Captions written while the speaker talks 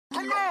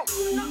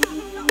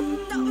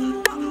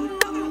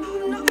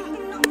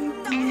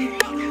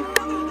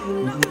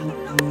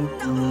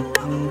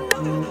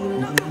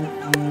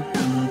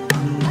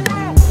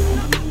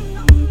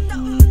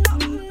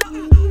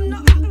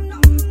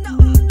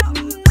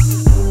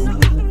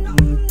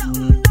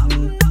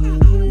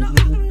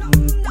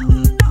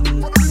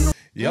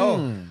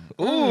Yo.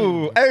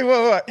 Ooh. Hey,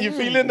 what? You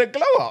feeling the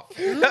glow up?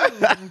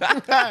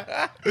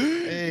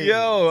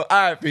 Yo.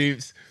 All right,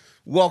 peeps.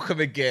 Welcome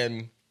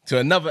again to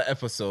another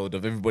episode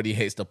of Everybody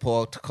Hates the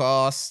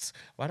Podcast.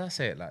 Why did I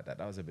say it like that?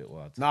 That was a bit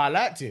wild. No, I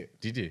liked it.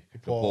 Did you? The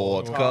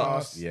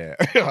Podcast. Yeah.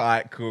 All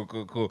right,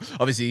 cool.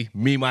 Obviously,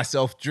 me,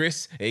 myself,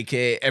 Driss,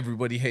 a.k.a.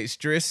 Everybody Hates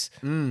Driss.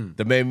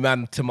 The main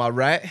man to my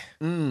right.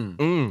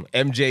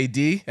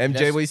 MJD. MJ,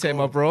 Let's what you saying,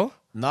 go. my bro?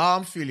 Nah,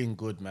 I'm feeling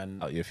good, man.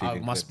 Oh, you're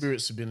feeling My good.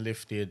 spirits have been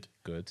lifted.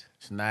 Good.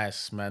 It's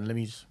nice, man. Let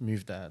me just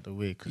move that out of the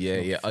way. 'Cause Yeah,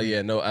 it's yeah. not Oh, free.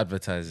 yeah, no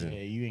advertising.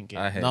 Yeah, you ain't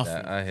getting I hear nothing.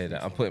 that. I hear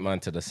that. I'm putting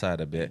mine to the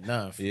side a bit.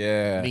 Nothing.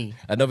 Yeah. Me.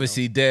 And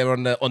obviously there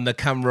on the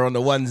camera on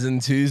the ones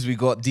and twos, we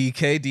got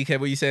DK. DK,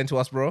 what you saying to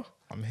us, bro?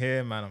 I'm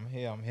here, man.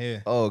 I'm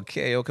here.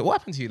 Okay. What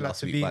happened to you Glad last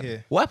to week? be by the-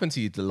 here. What happened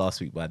to you the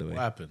last week, by the way? What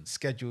happened?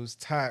 Schedule's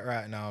tight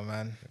right now,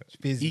 man. It's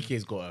busy.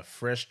 EK's got a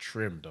fresh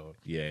trim, though.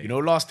 Yeah. You know,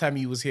 last time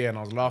he was here and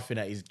I was laughing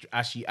at his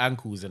ashy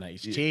ankles and that.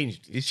 He's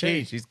changed. He's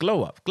changed. He's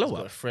glow up. He's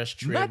got a fresh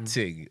trim. Mad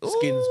thing.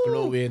 Skin's Ooh.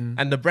 glowing.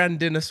 And the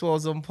branding as well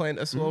is on point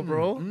as well,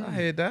 bro. I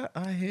hear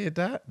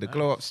that. The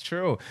glow up's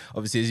true.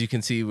 Obviously, as you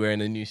can see, we're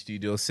in a new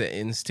studio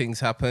settings. Things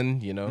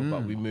happen, you know,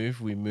 but we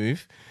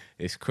move.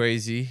 It's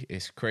crazy.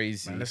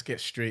 Man, let's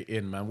get straight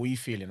in, man. What are you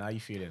feeling? How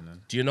you feeling,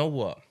 man? Do you know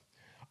what?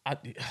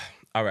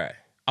 All right.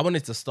 I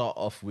wanted to start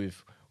off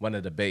with one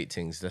of the debate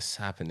things that's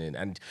happening.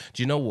 And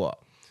do you know what?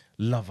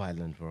 Love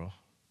Island, bro.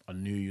 I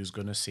knew you was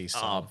going to say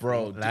something.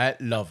 bro, Like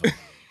love.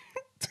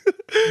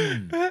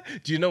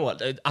 Do you know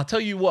what? I'll tell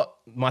you what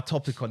my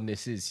topic on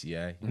this is,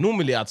 yeah?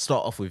 Normally I'd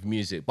start off with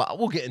music, but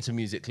we'll get into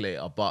music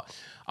later. But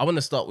I want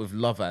to start with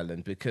Love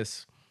Island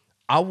because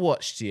I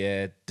watched,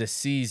 the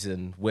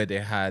season where they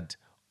had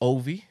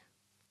Ovi.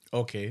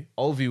 Okay.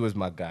 Ovi was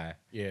my guy.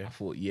 Yeah. I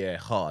thought,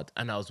 hard.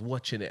 And I was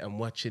watching it,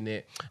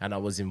 and I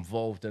was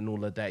involved and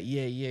all of that.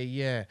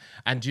 Yeah.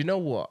 And do you know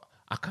what?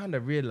 I kind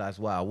of realized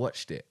why I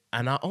watched it.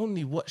 And I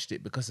only watched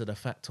it because of the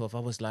fact of I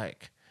was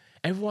like,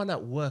 everyone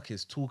at work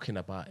is talking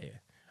about it.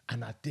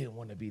 And I didn't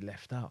want to be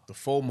left out. The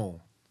FOMO.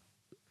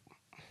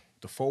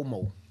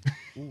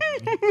 Ooh.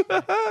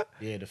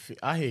 Yeah,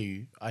 I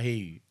hear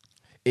you.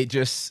 It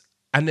just,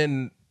 and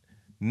then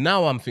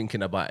now I'm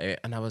thinking about it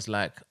and I was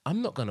like,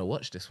 I'm not going to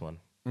watch this one.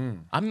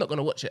 I'm not going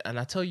to watch it. And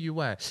I tell you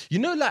why. You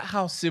know, like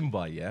how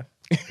Simba, yeah?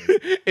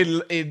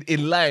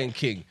 in Lion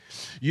King,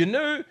 you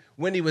know,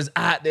 when he was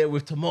out there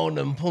with Timon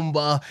and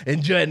Pumbaa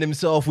enjoying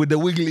himself with the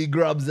wiggly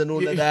grubs and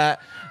all of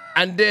that.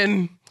 And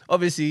then,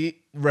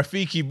 obviously,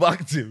 Rafiki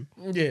bucked him.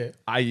 Yeah.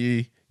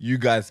 I.e., you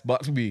guys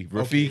bucked me.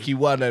 Rafiki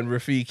 1 and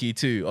Rafiki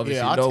 2.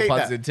 Obviously, I'll no take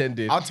puns that.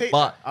 intended. I'll take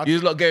but that. you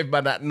lot gave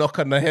man that knock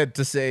on the head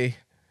to say,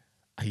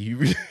 are you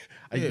really...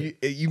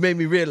 You made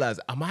me realize,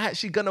 am I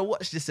actually gonna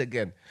watch this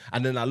again?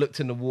 And then I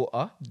looked in the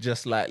water,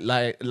 just like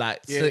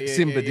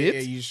Simba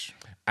did,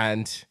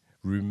 and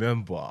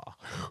remember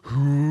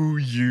who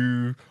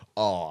you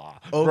are,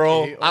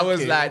 bro. I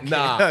was like,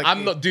 nah, okay.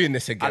 I'm not doing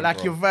this again. I like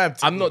bro. your vibe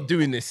I'm today. not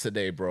doing this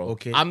today, bro.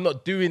 Okay. I'm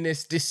not doing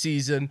this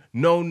season.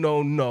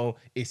 No.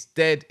 It's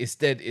dead.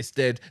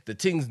 The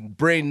thing's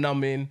brain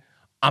numbing.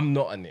 I'm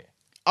not on it.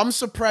 I'm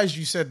surprised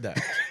you said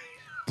that.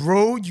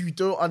 Bro, you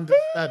don't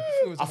understand.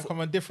 It was gonna come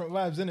on different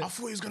vibes, innit? I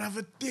thought he was going to have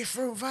a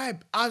different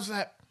vibe. I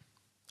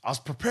was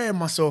preparing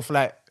myself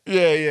like, I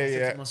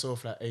said to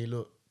myself like, hey,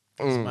 look,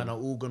 these man are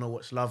all going to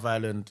watch Love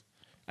Island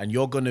and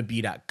you're going to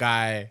be that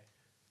guy,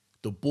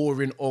 the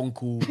boring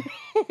uncle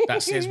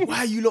that says, why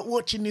are you lot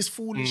watching this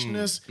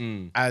foolishness?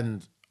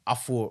 And I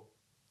thought,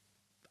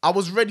 I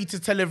was ready to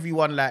tell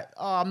everyone like,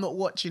 oh, I'm not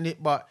watching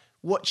it, but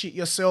watch it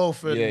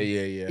yourself and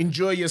Yeah.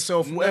 enjoy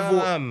yourself.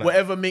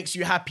 Whatever makes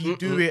you happy,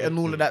 do it and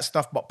all of that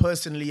stuff. But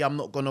personally, I'm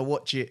not going to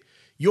watch it.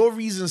 Your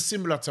reason's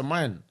similar to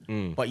mine.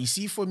 But you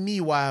see, for me,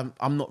 why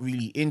I'm not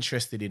really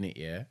interested in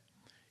it,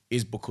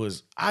 is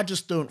because I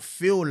just don't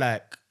feel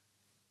like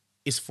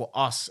it's for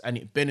us and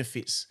it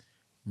benefits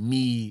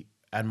me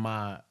and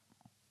my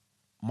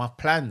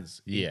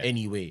plans in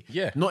any way.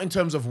 Yeah. Not in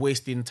terms of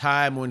wasting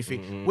time or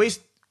anything.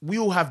 We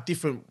all have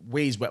different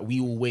ways where we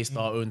all waste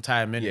our own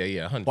time, innit?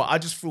 Yeah, 100%. But I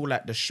just feel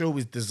like the show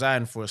is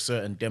designed for a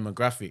certain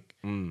demographic.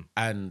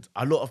 And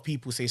a lot of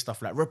people say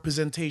stuff like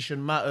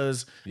representation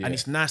matters and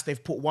it's nice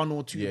they've put 1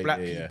 or 2 black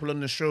people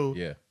on the show.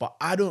 Yeah. But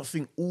I don't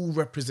think all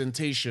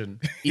representation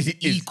is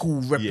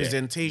equal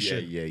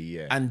representation.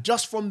 Yeah. And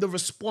just from the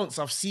response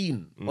I've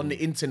seen on the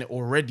internet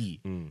already,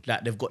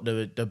 like they've got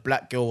the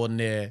black girl on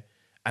there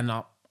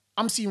and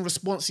I'm seeing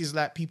responses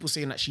like people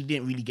saying that she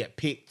didn't really get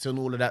picked and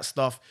all of that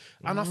stuff.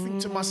 And I think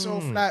to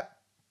myself, like,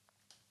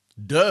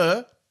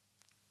 duh.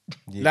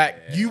 Like,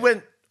 you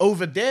went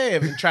over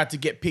there and tried to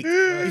get picked.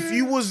 If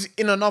you was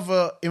in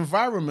another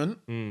environment,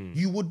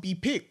 you would be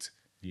picked.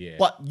 Yeah.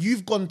 But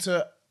you've gone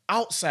to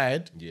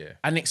outside Yeah.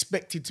 and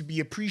expected to be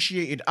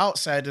appreciated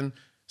outside. And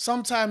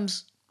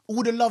sometimes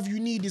all the love you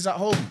need is at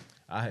home.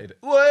 I hate it.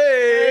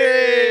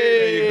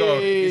 There you go.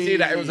 You see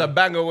that? It was a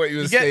banger what you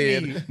were You get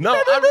saying. me? No,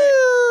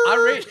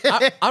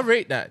 I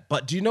rate that.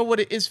 But do you know what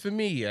it is for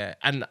me? Yeah.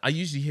 And I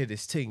usually hear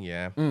this thing,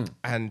 yeah.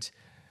 And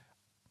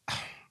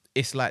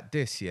it's like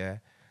this, yeah.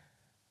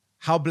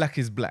 How black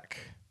is black?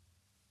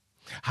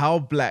 How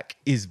black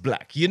is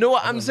black? You know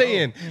what I'm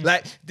saying?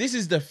 Like, this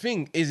is the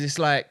thing, is it's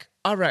like,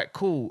 all right,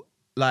 cool.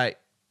 Like,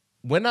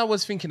 when I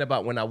was thinking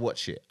about when I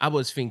watch it, I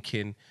was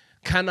thinking,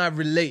 can I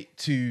relate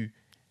to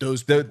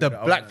Those the people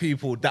that black are-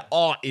 people that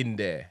are in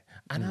there?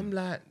 And I'm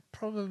like,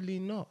 probably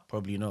not.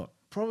 Probably not.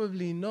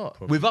 Probably not.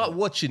 Without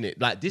watching it.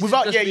 Like this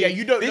Without- is just yeah, me.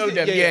 you don't This know is-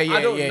 them. Yeah,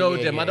 I don't yeah, know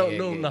yeah, them. I yeah, don't yeah,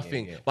 know yeah,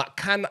 nothing. yeah. But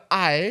can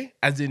I,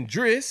 as in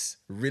Driss,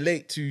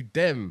 relate to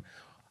them?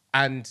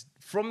 And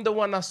from the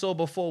one I saw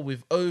before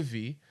with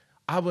Ovi,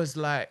 I was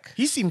like,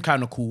 He seemed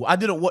kind of cool. I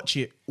didn't watch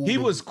it. He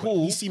was but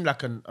cool. He seemed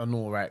like an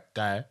all right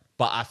guy.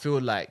 but I feel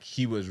like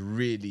he was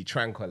really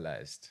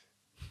tranquilized.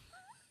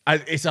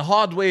 It's a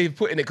hard way of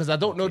putting it because I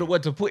don't know the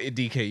word to put it,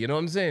 DK. You know what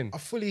I'm saying? I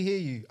fully hear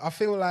you. I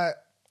feel like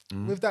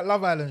with that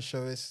Love Island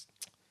show, it's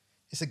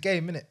a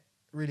game, innit?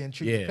 Really and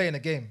truly. Yeah. You're playing a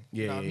game.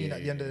 Yeah, You know what I mean? yeah,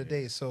 At the end of the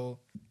day. So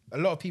a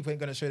lot of people ain't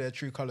gonna show their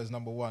true colours,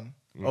 number one.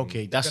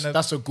 Okay, that's gonna-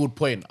 that's a good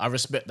point. I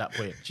respect that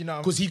point. you know what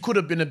I'm- Because he could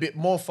have been a bit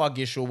more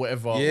thuggish or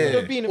whatever. Yeah. Or, Could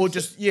have been or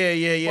just But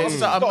obviously something he's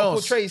got to else.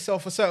 portray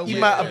himself a certain He way.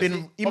 might have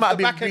been he Off might have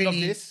the been back end of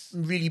really this,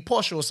 really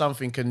posh or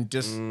something and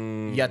just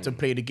he had to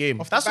play the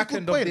game. off That's the a back good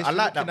end of point. this, I you're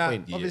like that looking at,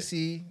 point. Yeah.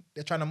 Obviously,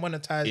 they're trying to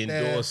monetize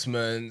their...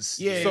 Endorsements.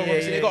 Yeah, So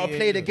obviously they got to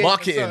play the game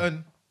Marketing. for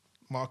certain...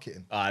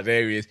 Marketing. Ah,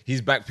 there he is.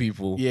 He's back,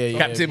 people. Yeah,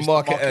 Captain Mr.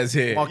 Marketers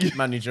here. Market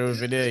manager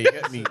over there. You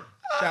get me?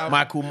 Shout out-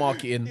 Michael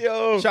Marketing.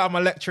 Shout out my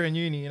lecturer in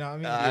uni, you know what I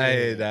mean? I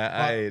hear that.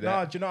 I hear But, nah,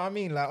 that. do you know what I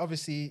mean? Like,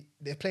 obviously,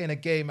 they're playing a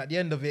game. At the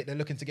end of it, they're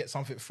looking to get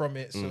something from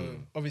it. So,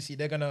 obviously,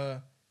 they're going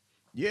to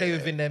play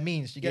within their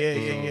means. You get Yeah,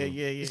 me? yeah, So yeah, yeah,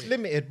 yeah. It's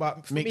limited,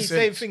 but for Makes me, sense.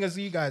 same thing as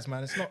you guys,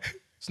 man.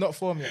 It's not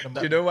for me at the Do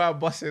moment. you know why I'm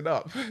busting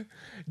up?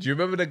 Do you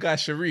remember the guy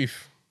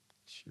Sharif?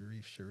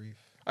 Sharif.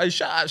 I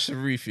shout out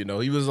Sharif, you know,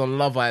 he was on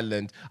Love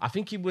Island. I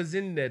think he was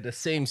in there the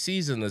same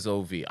season as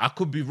Ovi. I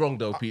could be wrong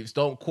though, peeps.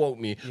 Don't quote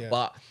me. Yeah.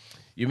 But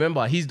you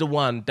remember, he's the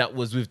one that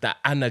was with that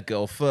Anna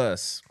girl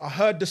first. I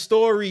heard the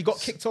story. He got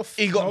kicked off.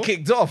 He got no?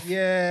 kicked off.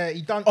 Yeah,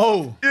 he done...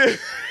 Oh,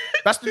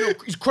 that's the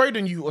little, he's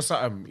Croydon you or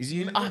something. Is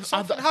he?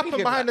 Something happened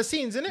behind the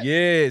scenes, innit?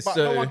 Yeah, But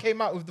so no one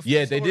came out with the full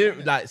yeah, they story,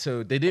 didn't innit? like.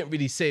 So they didn't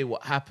really say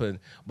what happened.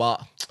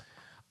 But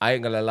I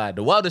ain't gonna lie,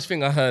 the wildest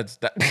thing I heard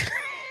that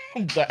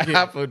that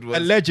happened was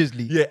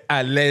Allegedly. Yeah,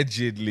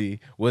 allegedly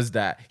was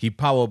that he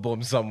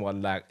powerbombed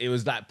someone. Like it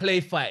was like play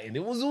fighting.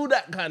 It was all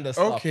that kind of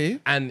stuff. Okay.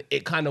 And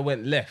it kind of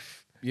went left.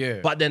 Yeah.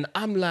 But then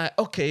I'm like,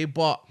 okay,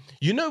 but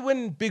you know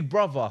when Big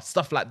Brother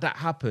stuff like that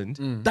happened,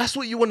 that's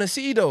what you want to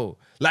see though.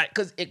 Like,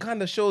 because it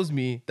kind of shows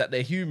me that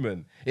they're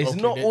human. It's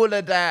Okay, not then. all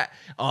of that.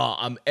 Oh,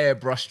 I'm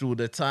airbrushed all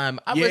the time.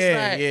 I was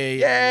Yeah, like,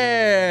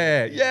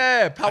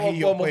 yeah. power hear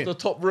your bomb off point. the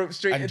top rope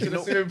straight And into you the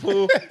know- swimming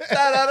pool.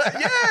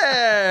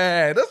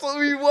 Yeah, that's what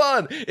we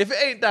want. If it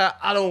ain't that,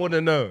 I don't want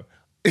to know.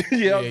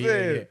 You know what I'm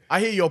saying? I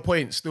hear your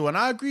point still, and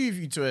I agree with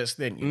you to an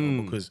extent, you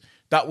know, because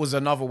that was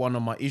another one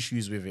of my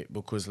issues with it.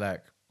 Because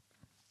like,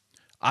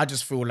 I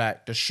just feel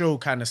like the show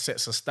kind of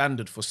sets a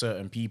standard for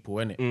certain people,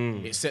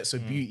 innit? It sets a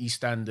beauty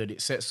standard.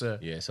 It sets a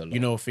Yeah, it's a lot. you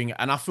know thing,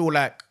 and I feel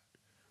like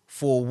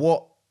for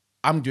what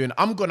I'm doing,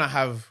 I'm gonna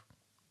have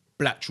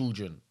black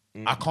children.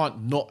 I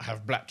can't not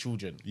have black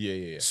children.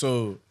 Yeah.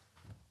 So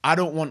I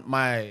don't want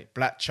my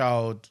black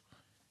child,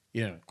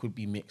 you know, could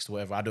be mixed,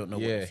 whatever. I don't know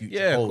what Yeah. the future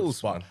Yeah, of holds.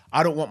 course, but man.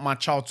 I don't want my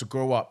child to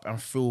grow up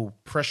and feel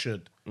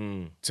pressured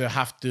to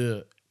have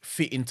to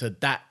fit into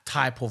that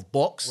type of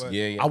box.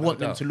 Yeah, I want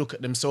no them doubt. to look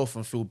at themselves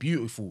and feel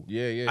beautiful.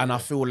 Yeah, And I yeah.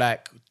 feel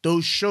like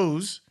those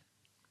shows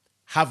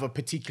have a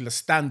particular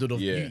standard of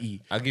Yeah,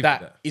 beauty I give you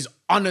that that. is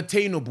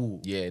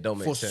unattainable Yeah, it don't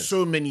make for sense.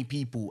 so many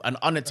people and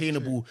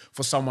unattainable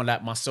for someone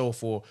like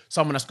myself or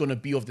someone that's going to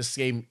be of the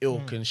same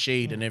ilk and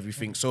shade and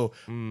everything. So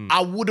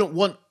I wouldn't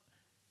want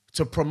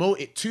to promote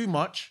it too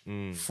much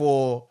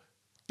for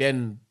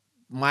then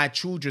my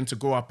children to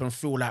grow up and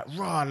feel like,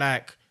 rah,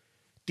 like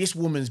this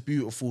woman's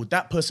beautiful,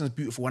 that person's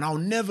beautiful, and I'll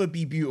never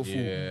be beautiful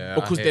Yeah,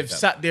 because I hate they've that.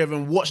 sat there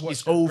and watched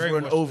this over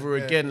and brainwashed over them,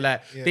 yeah, again.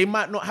 Like yeah. they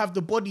might not have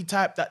the body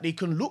type that they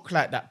can look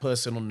like that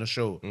person on the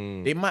show.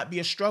 They might be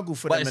a struggle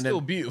for But them. it's and still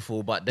then,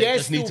 beautiful, but they they're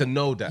just need to still-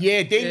 know that.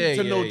 Yeah, they need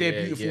to Yeah, know yeah, they're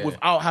yeah, beautiful yeah.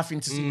 without having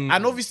to see.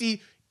 And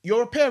obviously,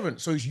 you're a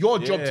parent, so it's your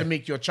job Yeah. to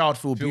make your child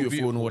feel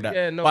beautiful and all beautiful. that.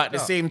 Yeah, no but at the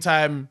doubt. same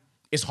time,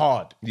 it's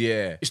hard.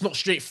 Yeah. It's not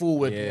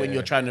straightforward when Yeah.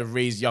 you're trying to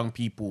raise young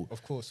people.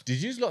 Of course.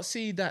 Did you lot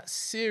see that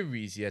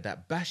series,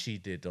 that Bashi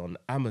did on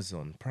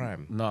Amazon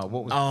Prime? No,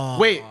 what was? Ah.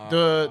 Wait,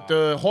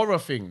 the horror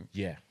thing.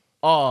 Yeah.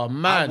 Oh I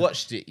man,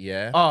 watched it,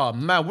 yeah. Oh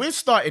man, we're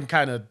starting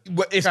kind of.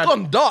 It's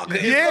gone dark.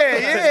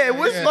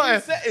 We're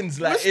starting. Settings,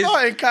 We're like it's-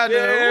 starting kind of.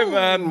 Yeah,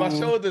 man. My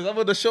shoulders. I'm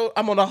on the show.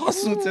 I'm on a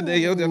hustle today.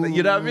 You know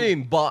what I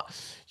mean? But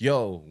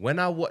yo, when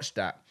I watched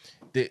that,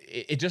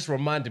 it just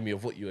reminded me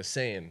of what you were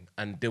saying.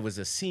 And there was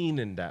a scene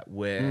in that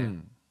where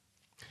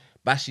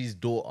Bashi's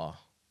daughter,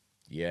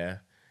 yeah,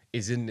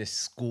 is in this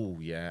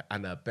school, yeah,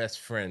 and her best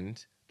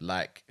friend,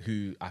 like,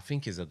 who I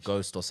think is a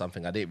ghost or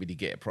something. I didn't really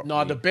get it properly.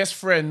 No, the best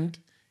friend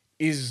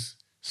is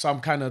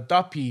some kind of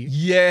duppy.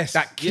 Yes,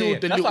 that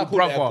killed the That's why I little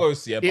called it a brother.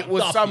 ghost, yeah, it but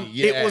was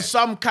Duffy, it was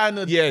some kind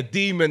of. yeah,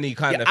 demon-y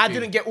kind Yeah, of I thing.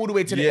 didn't get all the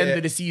way to the Yeah. end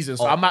of the season,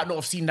 so I might not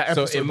have seen that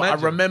So episode, but I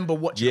imagine- remember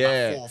watching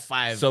about 4 or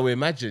 5. So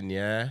imagine,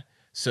 yeah.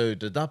 So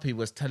the duppy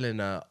was telling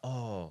her,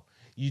 "Oh,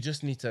 you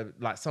just need to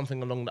like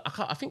something along the.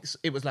 I think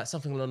it was like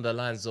something along the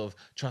lines of,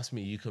 trust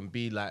me, you can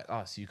be like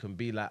us. You can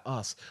be like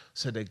us."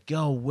 So the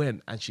girl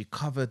went and she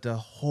covered her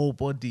whole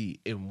body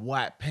in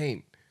white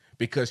paint.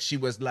 Because she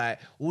was like,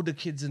 all the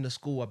kids in the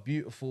school are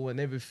beautiful and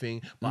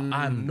everything, but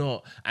I'm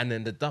not. And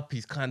then the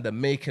duppy's kind of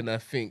making her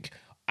think,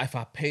 if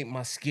I paint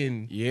my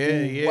skin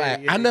all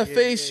white, and her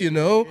face, you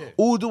know,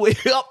 all the way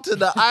up to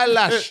the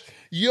eyelash.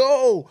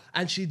 Yo,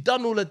 and she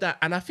done all of that,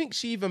 and I think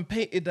she even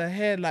painted her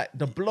hair like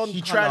the blonde.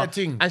 She colour. tried a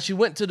thing. And she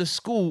went to the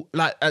school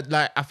like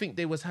I think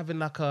they was having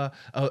like a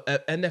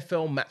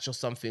NFL match or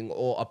something,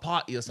 or a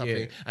party or something,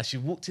 Yeah. and she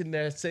walked in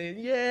there saying,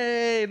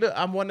 "Yay, look,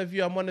 I'm one of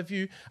you, I'm one of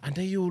you," and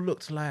they all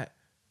looked like.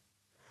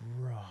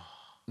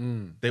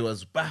 They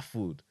was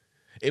baffled.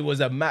 It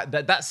was a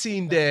that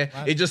scene there.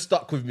 It just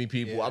stuck with me,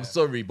 people. Yeah. I'm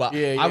sorry, but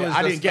Yeah, I yeah, was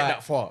I just didn't get like-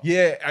 that far.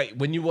 Yeah,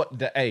 when you watch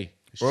the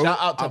Bro, shout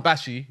out to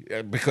Bashi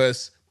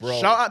because bro,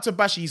 Shout out to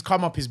Bashi, his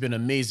come up has been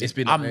amazing. It's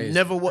been I'm amazing.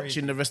 never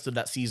watching the rest of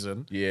that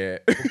season. yeah.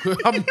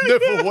 I'm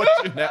never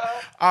watching that.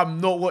 I'm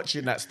not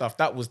watching that stuff.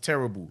 That was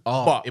terrible.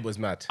 Oh, but it was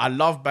mad. I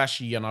love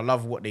Bashi and I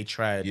love what they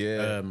tried.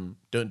 Yeah.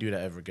 Don't do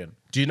that ever again.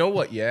 Do you know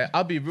what? Yeah,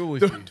 I'll be real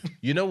with you.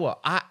 You know what?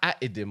 I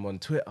added him on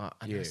Twitter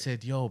and I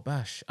said, "Yo,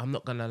 Bash, I'm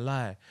not gonna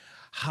lie.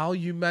 How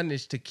you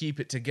managed to keep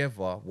it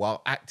together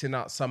while acting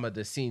out some of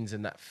the scenes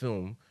in that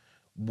film,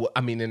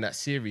 in that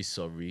series,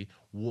 sorry,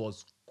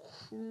 was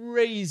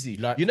crazy.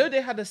 Like- You know,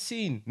 they had a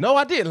scene. No,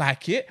 I didn't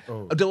like it.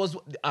 There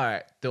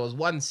was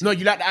one scene. No,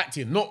 you like the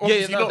acting, not Yeah,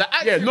 obviously no, not, the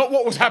acting, not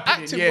what was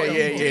happening. acting, Yeah, what he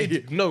yeah.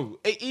 did. No,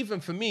 even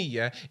for me,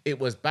 yeah, it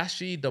was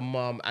Bashi, the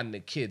mom, and the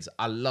kids.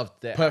 I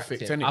loved their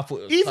Perfect. acting. Innit? I thought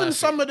it was Even perfect.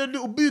 some of the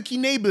little bookie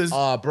neighbors,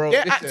 Bro,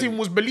 their listen. acting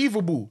was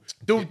believable.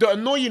 The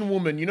annoying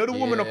woman, you know, the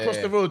woman across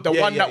the road, the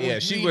one that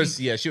was she really-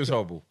 was she was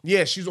horrible.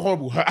 Yeah, she was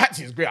horrible. Her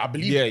acting is great. I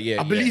believed it.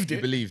 I believed you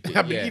it. believed it. I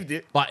yeah. believed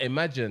it. But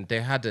imagine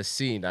they had a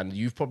scene, and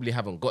you probably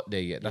haven't got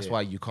there yet. That's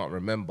why you can't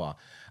remember.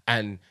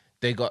 And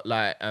they got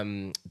like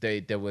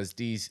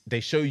they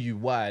show you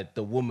why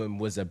the woman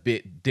was a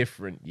bit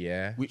different.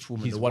 Yeah, Which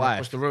woman? His The one wife.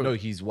 across the road? No,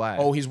 his wife.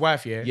 Oh, his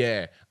wife, yeah?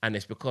 Yeah, and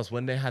it's because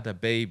when they had a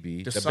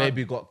baby, the son.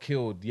 baby got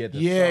killed. Yeah, the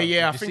Yeah, son.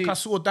 yeah. I You think see? I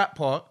saw that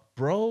part.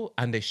 Bro,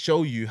 and they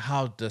show you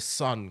how the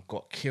son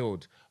got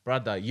killed.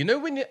 Brother, you know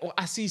when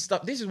I see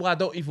stuff, this is why I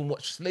don't even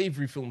watch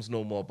slavery films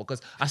no more, because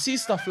I see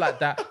stuff like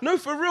that. No,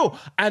 for real.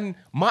 And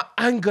my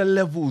anger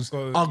levels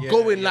are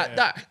going like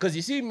that. Because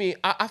you see me,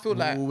 I feel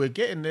like... Ooh, we're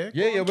getting there.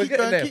 Yeah, Go on, we're keep getting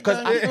going, there. keep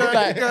Because going, keep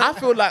going, keep going. I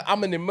feel like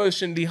I'm an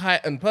emotionally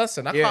heightened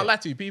person. I Yeah. can't lie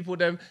to you. People,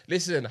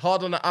 listen,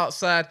 hard on the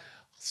outside,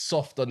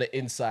 soft on the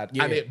inside.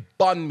 Yeah. And it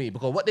bun me.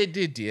 Because what they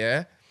did,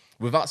 yeah,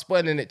 without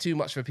spoiling it too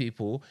much for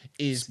people,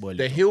 is Spoil it,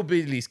 the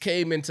hillbillies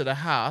came into the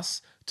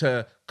house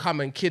to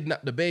come and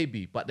kidnap the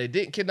baby. But they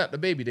didn't kidnap the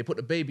baby. They put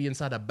the baby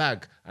inside a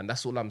bag. And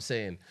that's all I'm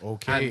saying.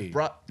 Okay.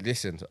 And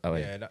listen. Oh,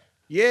 wait.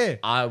 Yeah.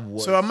 I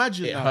was... So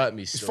imagine it now, hurt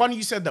me It's still. funny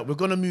you said that. We're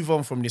going to move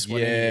on from this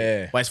one. Anyway.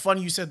 Yeah. But it's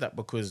funny you said that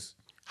because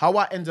how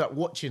I ended up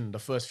watching the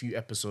first few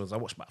episodes, I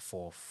watched about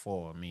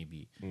four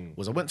maybe,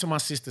 was I went to my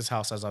sister's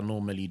house as I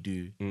normally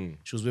do.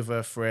 She was with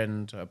her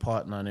friend, her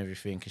partner and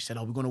everything. And she said,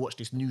 we're going to watch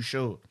this new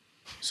show.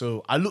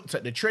 So I looked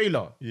at the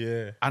trailer.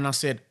 Yeah. And I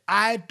said,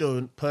 I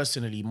don't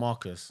personally,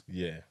 Marcus,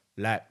 Yeah.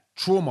 like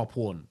trauma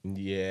porn.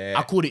 Yeah.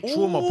 I called it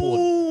trauma Ooh,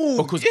 porn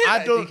because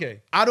yeah,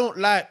 I don't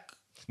like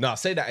No,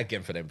 say that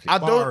again for them, please. I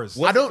Bars.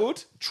 don't. What's I don't. it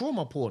called?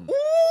 Trauma porn.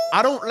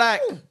 I don't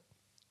like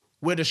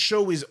where the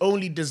show is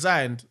only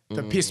designed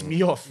to piss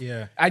me off.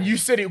 Yeah. And you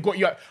said it got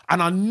you,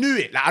 and I knew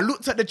it. Like I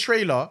looked at the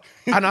trailer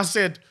and I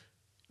said,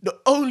 the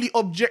only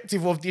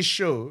objective of this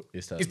show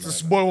Is is to to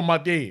spoil my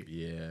day.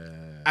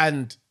 Yeah.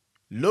 And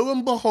lo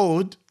and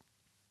behold,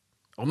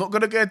 I'm not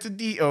gonna go into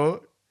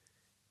detail.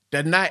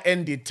 The night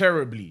ended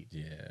terribly.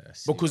 Yeah.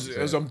 Because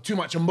there was too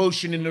much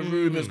emotion in the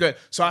room. It was going.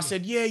 So I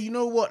said, yeah, you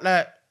know what?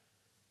 Like,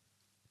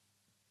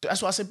 that's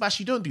why I said, Bash,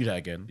 you don't do that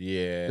again.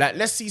 Yeah. Like,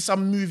 let's see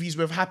some movies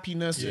with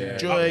happiness and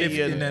joy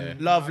Uplifting and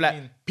and- love. you know what Like, I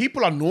mean?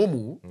 people are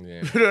normal.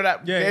 Yeah. You know, like,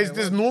 Yeah,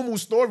 there's normal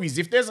stories.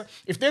 If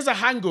there's a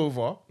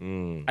hangover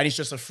and it's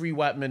just a three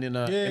white men in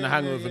a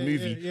hangover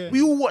movie,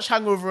 we all watch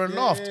Hangover and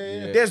laughed.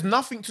 There's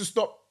nothing to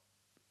stop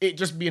it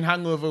just being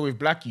Hangover with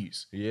black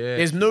youths. Yeah.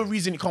 There's no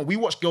reason it can't. We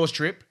watch Girls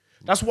Trip.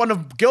 That's one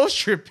of Girls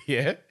Trip.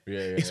 Yeah, Yeah,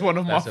 it's one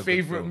of my That's a good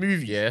favorite film.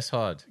 movies. Yeah, it's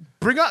hard.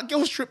 Bring out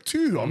Girls Trip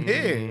 2. I'm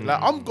here.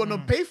 Like, I'm gonna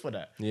pay for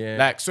that. Yeah.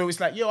 Like, so it's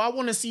like, yo, I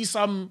want to see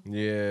some.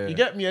 Yeah. You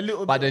get me a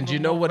little. But bit then of do you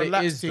a know more what it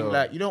relaxed is, thing. though?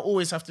 Like, you don't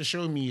always have to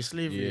show me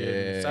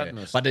slavery and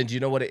sadness. But then do you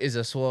know what it is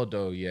as well,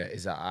 though? Yeah,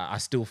 is that I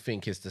still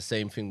think it's the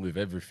same thing with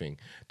everything.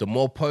 The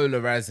more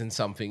polarizing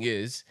something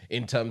is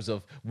in terms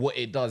of what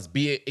it does,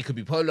 be it could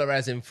be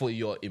polarizing for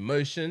your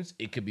emotions,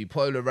 it could be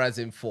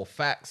polarizing for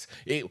facts,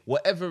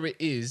 whatever it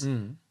is.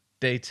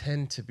 They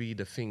tend to be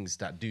the things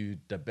that do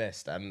the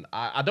best, and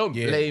I don't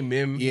blame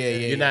him.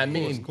 You know what I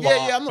mean? course.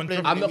 Yeah, I'm not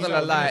blaming I'm not him.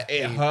 gonna lie,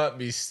 it hurt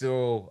me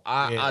still.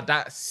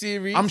 That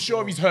series, I'm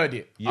sure he's heard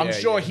it. I'm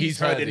sure he's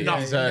heard it. enough.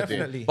 He's heard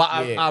Definitely. it.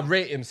 But Yeah. I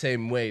rate him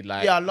same way.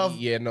 Like, Yeah, I love.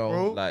 bro.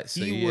 bro, Like,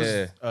 so he yeah.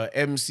 was a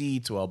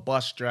MC to a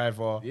bus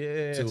driver.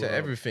 Yeah, to a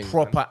everything.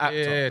 Proper man. actor.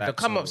 Yeah, like, the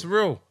come up's so-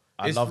 real.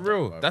 I It's love that,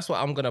 real. bro. That's what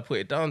I'm gonna put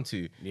it down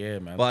to. Yeah,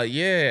 man. But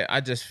yeah,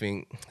 I just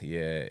think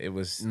it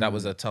was that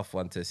was a tough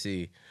one to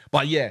see.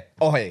 But yeah,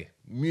 hey,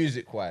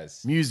 music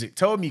wise. Music.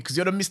 Tell me, because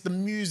you're the Mr.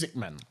 Music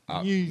man.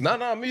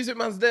 No, Music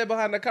Man's there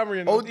behind the camera.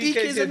 You know. Oh,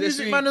 DK's a this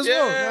music week. man as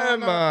well. Yeah,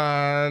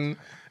 man.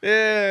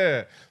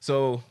 Yeah.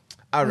 So,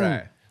 all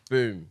right,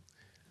 boom.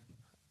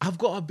 I've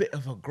got a bit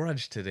of a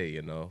grudge today,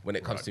 you know, when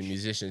it comes to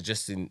musicians,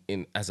 just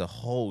in as a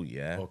whole,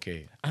 yeah.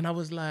 Okay. And I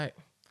was like,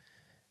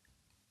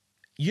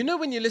 you know,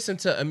 when you listen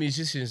to a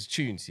musician's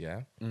tunes,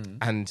 yeah,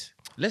 and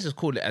let's just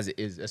call it as it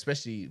is,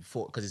 especially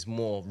because it's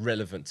more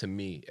relevant to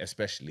me,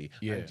 especially,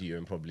 and you,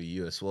 and probably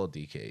you as well,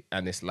 DK.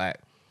 And it's like,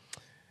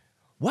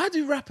 why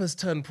do rappers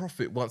turn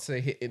profit once they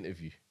hit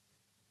interview?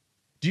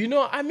 Do you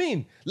know what I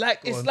mean?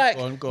 Like,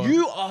 Go on.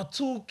 you are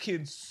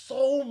talking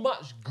so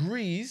much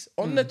grease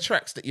on the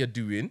tracks that you're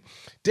doing.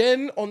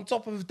 Then on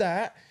top of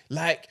that,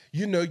 like,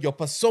 you know, your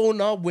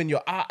persona when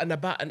you're out and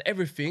about and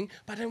everything.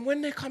 But then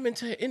when they come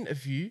into an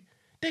interview,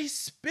 they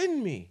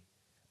spin me.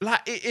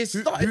 Like, it's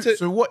starting to...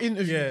 So what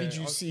interview Yeah, did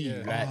you see? yeah.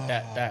 Like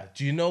that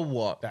Do you know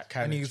what? that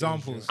kind Any of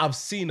examples? I've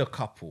seen a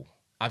couple.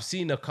 I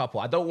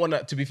don't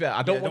want to be fair,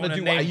 I don't want to don't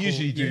do wanna what I name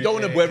usually call. do. You don't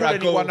wanna where pull I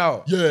go, anyone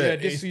out. Yeah,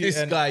 this this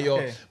and- guy, yo.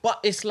 okay.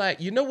 But it's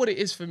like, you know what it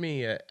is for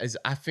me, is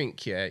I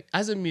think,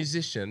 as a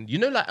musician, you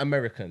know, like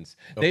Americans,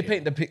 they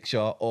paint the picture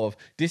of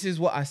this is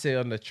what I say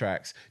on the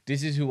tracks,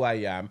 this is who I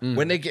am.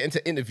 When they get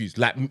into interviews,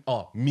 like,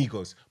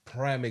 Migos,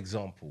 prime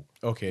example.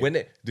 Okay. When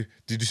did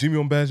you see me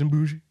on Bad and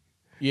Bougie?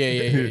 Yeah.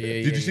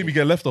 Did you see me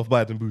get left off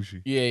Bad and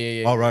Bougie?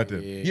 Yeah. All right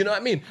then. yeah. You know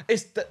what I mean?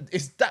 It's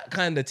that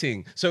kind of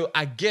thing. So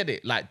I get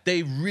it. Like,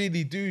 they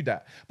really do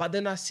that. But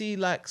then I see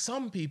like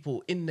some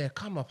people in their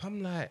come up.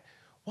 I'm like,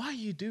 why are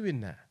you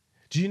doing that?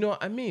 Do you know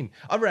what I mean?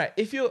 All right.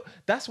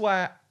 That's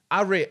why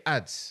I rate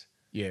ads.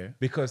 Yeah.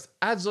 Because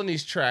ads on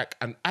his track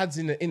and ads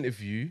in the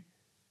interview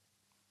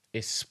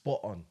is spot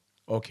on.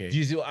 Okay. Do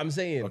you see what I'm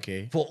saying?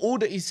 Okay. For all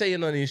that he's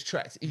saying on his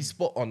tracks, he's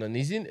spot on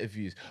his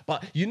interviews.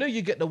 But you know,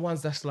 you get the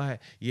ones that's like,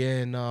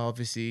 yeah, no,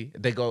 obviously,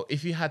 they go,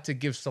 if you had to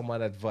give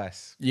someone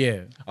advice.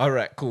 Yeah. All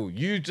right, cool.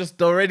 You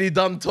just already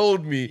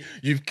told me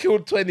you've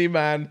killed 20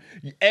 man,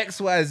 X,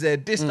 Y, Z,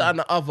 this, that, and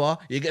the other.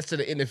 You get to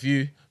the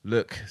interview.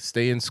 Look,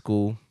 stay in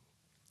school.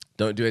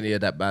 Don't do any of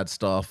that bad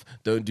stuff.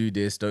 Don't do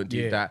this. Don't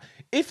do that.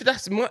 If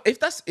that's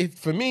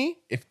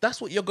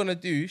what you're gonna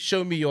do,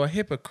 show me you're a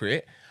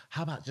hypocrite.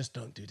 How about just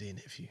don't do the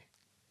interview?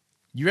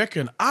 You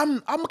reckon? I'm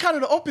kind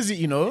of the opposite,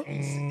 you know.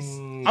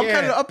 I'm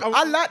kind of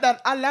I like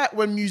that. I like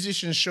when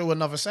musicians show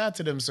another side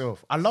to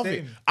themselves. I love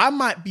it. Same. I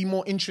might be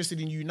more interested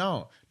in you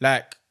now.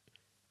 Like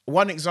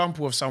one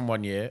example of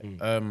someone,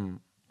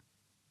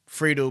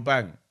 Fredo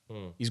Bang.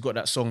 He's got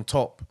that song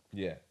Top.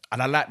 Yeah.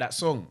 And I like that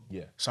song.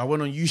 Yeah. So I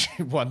went on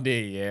YouTube one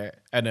day,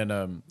 and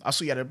then I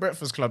saw you had a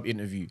Breakfast Club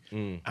interview.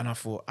 And I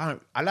thought, I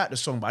like the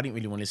song, but I didn't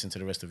really want to listen to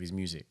the rest of his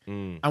music.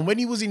 And when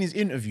he was in his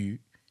interview,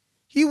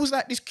 he was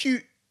like this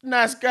cute,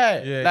 nice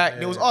guy.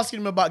 They was asking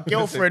him about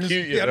girlfriends.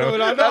 cute, you Yeah, know?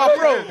 no,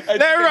 bro.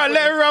 Let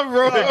him run,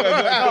 bro.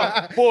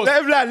 Pause.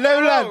 Let him land.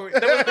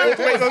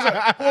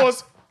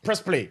 Pause.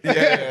 Press play.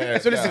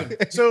 So listen.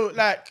 So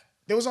like,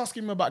 they was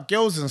asking him about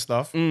girls and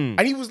stuff, and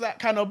he was like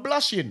kind of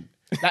blushing.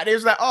 Like they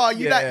was like, oh,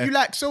 you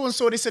like so and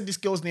so. They said this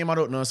girl's name, I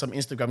don't know, some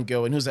Instagram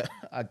girl, and he was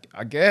like,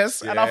 I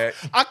guess. And I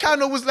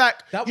kind of was like,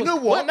 you know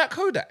what? Wasn't that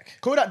Kodak?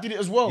 Kodak did it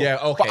as well. Yeah,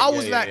 okay. But I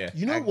was like,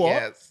 you know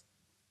what?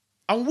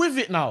 I'm with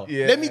it now.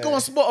 Yeah. Let me go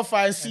on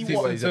Spotify and see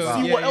what he's about.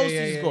 else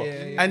he's got.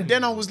 And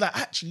then I was like,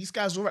 actually, this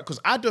guy's all right.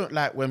 Because I don't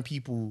like when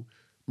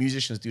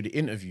musicians do the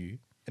interview,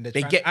 And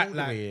they get all the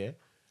way here,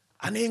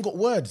 and they ain't got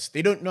words.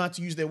 They don't know how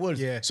to use their words.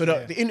 Yeah, So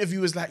the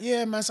interview was like,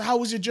 yeah, man, so how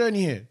was your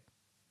journey here?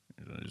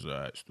 It's all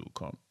right, still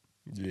calm.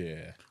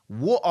 Yeah.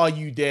 What are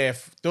you there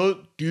for?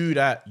 Don't do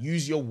that.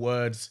 Use your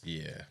words.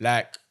 Yeah.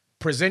 Like,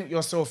 present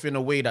yourself in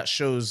a way that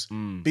shows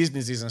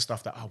businesses and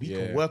stuff that, we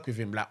can work with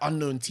him. Like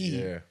Unknown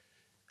T. Yeah.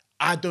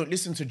 I don't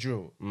listen to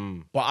drill,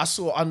 but I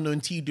saw Unknown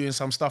T doing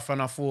some stuff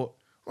and I thought,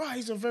 right,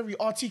 he's a very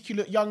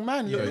articulate young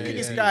man. Look at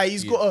this guy.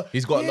 He's got a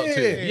lot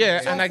to it.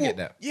 Yeah, and I get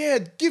that. Yeah,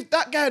 give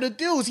that guy the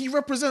deals. He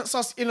represents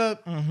us in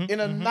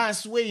a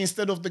nice way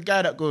instead of the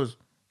guy that goes,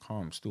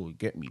 calm, still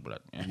get me,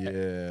 blood.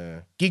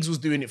 Yeah. Giggs was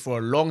doing it for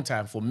a long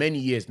time, for many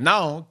years.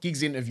 Now,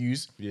 Giggs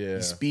interviews, Yeah.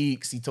 he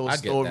speaks, he tells I get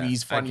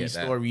stories, that. I funny get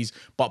that. stories.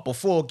 But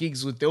before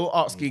they'll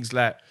ask Giggs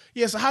like,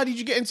 yeah, so how did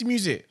you get into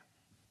music?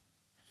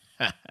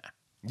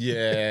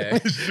 Yeah.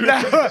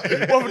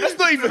 Well, that's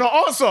not even an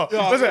answer.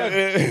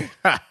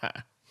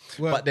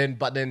 Well,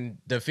 but then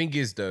the thing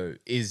is though,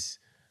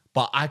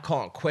 but I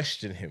can't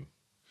question him.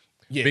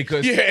 Yeah.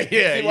 Because yeah,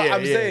 you see what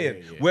I'm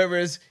saying? yeah.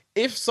 Whereas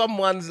if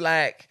someone's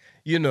like,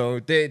 you know,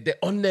 they're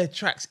on their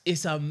tracks,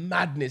 it's a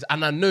madness.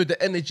 And I know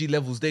the energy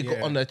levels they got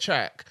Yeah. on the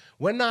track.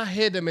 When I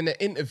hear them in an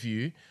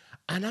interview,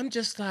 and I'm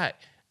just like,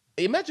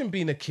 imagine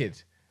being a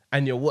kid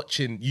and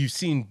you've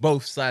seen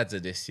both sides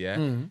of this, yeah?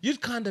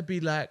 You'd kind of be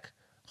like,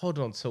 hold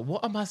on, so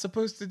what am I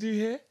supposed to do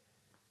here?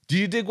 Do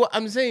you dig what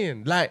I'm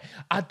saying? Like,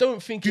 I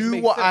don't think it Do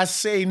makes what I sense.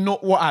 say,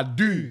 not what I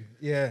do.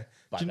 yeah.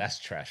 But that's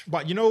trash.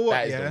 But you know what?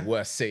 That is yeah. the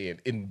worst saying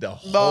in the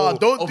whole. Nah,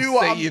 don't of do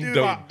what I'm saying doing.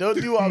 don't. Don't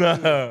do what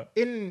I'm doing.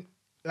 In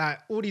like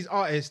all these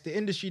artists, the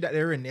industry that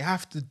they're in, they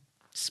have to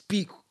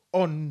speak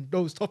on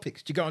those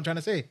topics. Do you get what I'm trying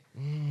to say?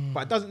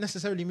 But it doesn't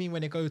necessarily mean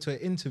when they go to an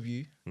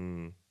interview,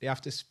 they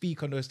have to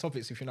speak on those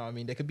topics, if you know what I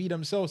mean. They could be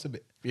themselves a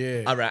bit.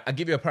 Yeah. All right, I'll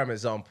give you a prime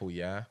example,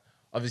 yeah?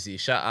 Obviously,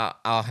 shout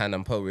out Alhan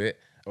and Poet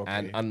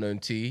and Unknown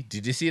T.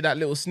 Did you see that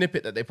little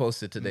snippet that they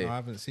posted today? No, I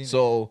haven't seen it.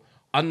 So,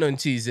 Unknown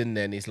T's in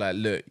there and he's like,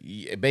 look,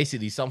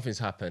 basically something's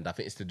happened. I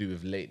think it's to do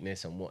with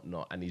lateness and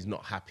whatnot, and he's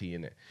not happy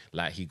in it.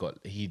 Like he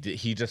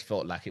just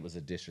felt like it was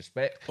a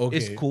disrespect. Okay.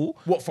 It's cool.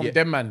 What, from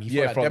them man? He felt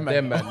Yeah, like from them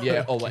them man. man,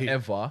 yeah, or Okay.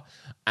 whatever.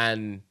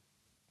 And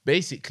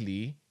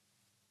basically,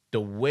 the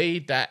way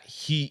that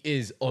he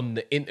is on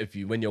the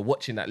interview, when you're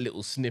watching that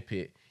little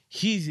snippet,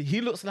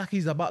 he looks like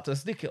he's about to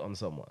stick it on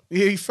someone.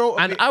 Yeah, he felt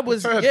a And bit I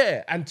was, perturbed.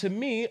 yeah. And to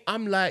me,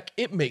 I'm like,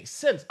 it makes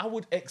sense. I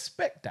would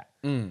expect that.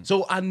 Mm.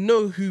 So I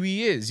know who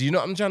he is. You know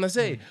what I'm trying to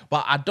say?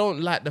 But I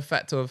don't like the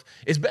fact of,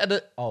 it's better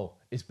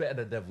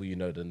the devil you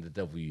know than the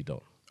devil you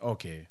don't.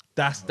 Okay.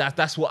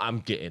 That's what I'm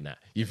getting at.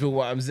 You feel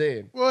what I'm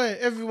saying? Well,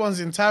 everyone's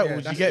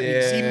entitled. You get me?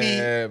 Yeah,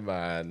 See me?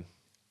 man.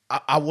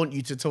 I want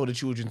you to tell the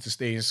children to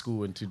stay in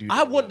school and to do.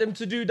 I want them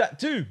to do that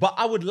too, but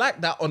I would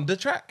like that on the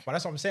track. But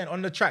that's what I'm saying.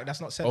 On the track, that's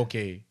not said.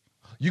 Okay.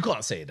 You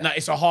can't say that. Now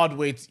it's a hard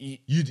way to.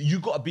 You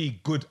got to be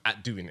good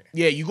at doing it.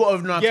 Yeah, you got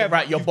to know how Yeah, to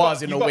write but your you've bars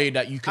got- in you've a got- way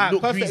that you can Alright,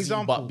 look perfect greasy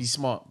example. but be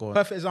smart. Go on.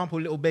 Perfect example,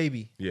 Little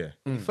Baby. Yeah.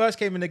 He first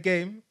came in the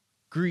game,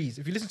 Grease.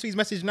 If you listen to his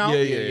message now, Yeah.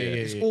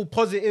 it's all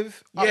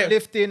positive, Yeah.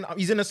 uplifting.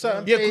 He's in a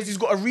certain Yeah, place. because he's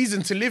got a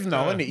reason to live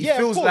now, innit? He Yeah,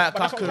 feels of course, like but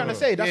that's what I'm trying to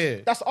say.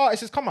 Yeah. That's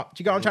artists come up.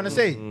 Do you get what I'm trying to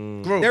say?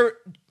 Growth.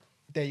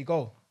 There you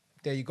go.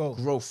 There you go.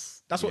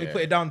 Growth. That's what we Yeah.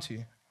 put it down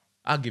to.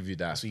 I'll give you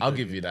that. what you I'll gotta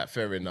give do. you that.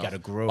 Fair enough. gotta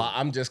grow. But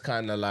I'm just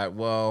kind of like,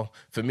 well,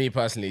 for me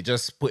personally,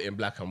 just putting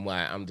black and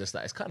white, I'm just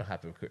like, it's kind of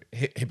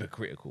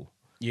hypocritical.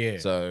 Yeah.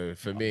 So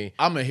for me,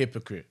 I'm a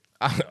hypocrite.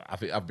 I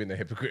think I've been a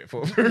hypocrite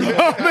for.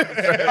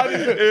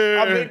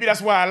 Maybe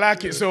that's why I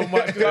like it so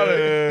much.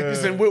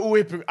 Listen, we're all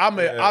hypocrites. I'm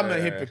a hypocrite. I'm a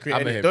innit?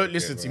 hypocrite, Don't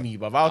listen to bro. me,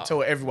 but I'll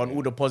tell everyone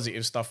all the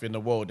positive stuff in the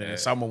world, and then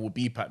someone will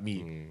beep at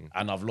me,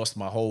 and I've lost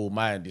my whole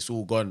mind. It's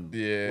all gone.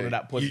 Yeah. All of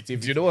that positivity.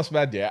 Do you know what's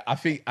mad? Yeah, I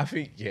think,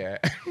 yeah.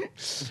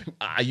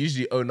 I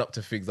usually own up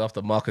to things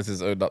after Marcus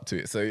has owned up to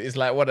it. So it's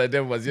like one of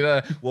them ones, you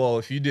know. Well,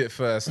 if you do it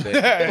first,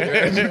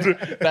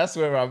 then that's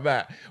where I'm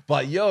at.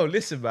 But yo,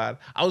 listen, man.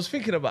 I was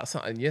thinking about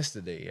something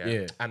yesterday,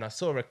 Yeah. and I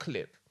saw a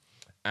clip,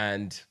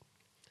 and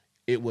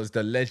it was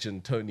the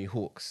legend Tony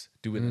Hawks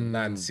doing a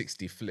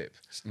 960 flip.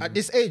 At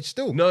this age,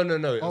 still. No.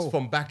 It was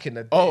from back in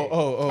the day.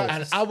 Oh.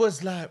 And I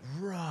was like,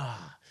 rah.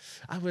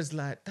 I was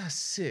like, that's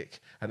sick.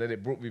 And then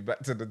it brought me back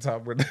to the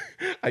time when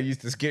I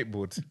used to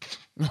skateboard.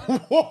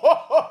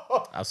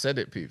 I said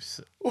it, peeps.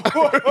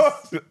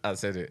 I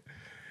said it.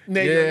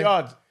 Near your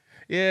yard.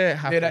 Yeah, it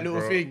happened, that little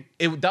bro. thing.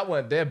 That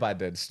weren't there by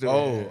then still.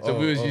 Oh, So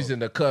we was using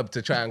the curb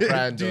to try and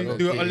grind. Do on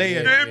it on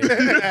layer.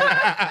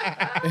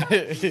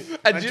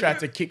 I do you tried know-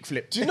 to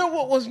kickflip. Do you know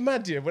what was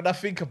mad here when I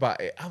think about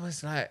it? I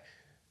was like,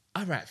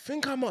 all right,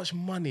 think how much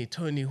money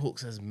Tony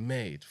Hawks has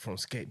made from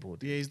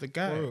skateboarding. Yeah, he's the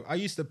guy. Bro, I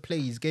used to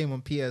play his game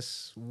on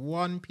PS1,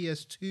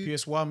 PS2.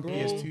 PS1, Bro.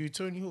 PS2,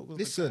 Tony Hawk was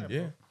Listen, the guy,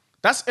 bro.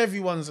 That's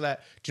everyone's like,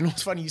 do you know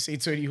what's funny? You say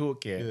Tony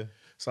Hawk, yeah?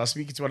 So I was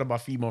speaking to one of my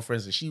female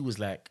friends and she was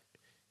like,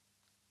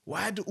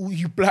 why do all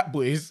you black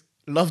boys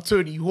love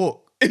Tony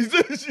Hawk?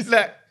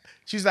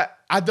 she's like,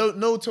 I don't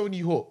know Tony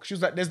Hawk. She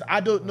was like, I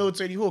don't know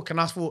Tony Hawk. And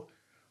I thought,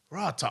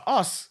 rah, to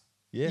us,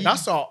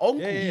 that's our uncle.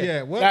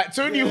 Yeah, what? Like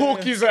Tony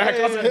Hawk is like,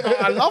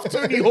 I love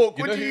Tony Hawk.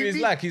 You What know do who you he's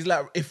mean? like? He's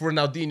like, if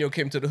Ronaldinho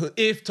came to the hood,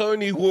 if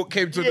Tony Hawk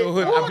came to the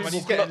hood what? and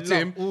He's people getting clocked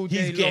him, loved all he's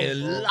day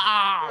getting long, bro.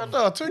 loved.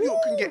 No, Tony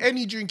Hawk can get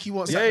any drink he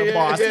wants Yeah, at the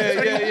bar. I said,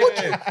 yeah, Tony yeah, Hawk,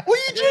 yeah. what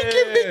are you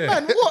drinking, big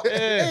man? What?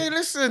 Yeah. Hey,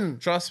 listen.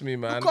 Trust me,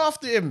 man. Look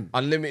after him.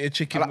 Unlimited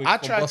chicken. I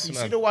from tried to Boston,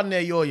 see man. the one near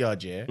your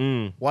yard,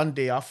 yeah. One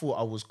day I thought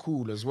I was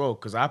cool as well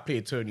because I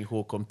played Tony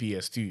Hawk on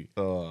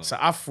PS2. So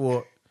I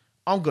thought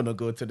I'm gonna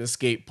go to the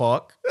skate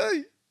park,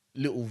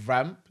 little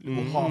ramp,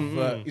 little half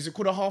vert. Is it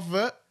called a half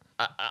vert?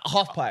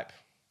 half pipe.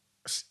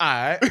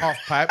 Alright, half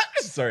pipe.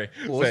 Sorry,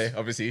 Pause.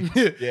 obviously.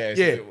 Yeah.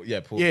 Yeah.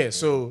 Pause. Yeah.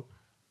 So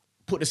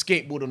put the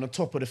skateboard on the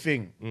top of the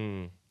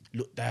thing.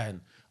 Look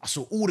down. I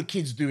saw all the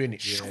kids doing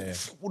it.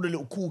 All the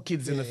little cool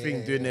kids in the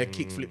thing doing their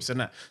kick flips and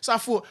that. So I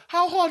thought,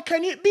 how hard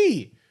can it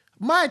be?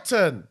 My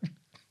turn.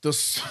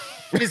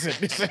 Listen.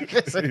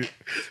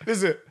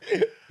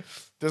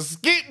 The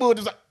skateboard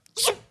was like,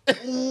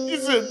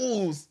 listen,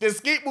 the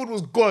skateboard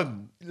was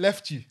gone.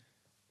 Left you.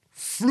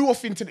 Flew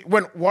off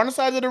went one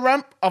side of the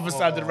ramp, other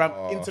side of the ramp,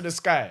 into the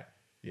sky.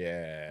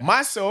 Yeah.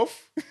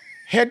 Myself,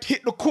 head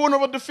hit the corner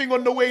of the thing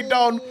on the way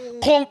down,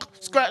 conk,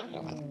 scratch.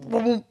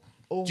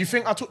 Do you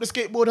think I took the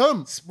skateboard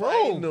home?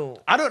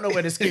 Spinal. I don't know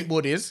where the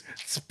skateboard is.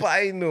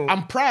 Spinal.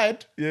 I'm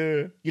proud.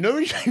 Yeah. You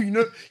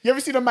ever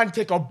seen a man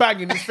take a bang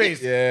in his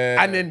face?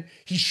 Yeah. And then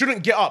he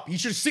shouldn't get up. He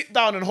should sit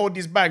down and hold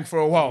his bang for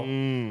a while.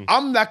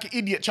 I'm like an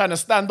idiot trying to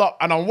stand up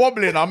and I'm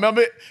wobbling. I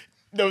remember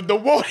the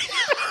wall.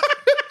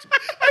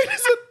 Hey,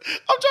 listen,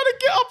 I'm trying to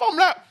get up. I'm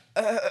like,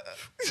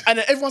 and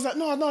then everyone's like,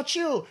 no,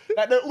 chill.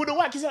 Like all the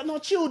white kids like, no,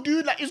 chill,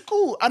 dude. Like it's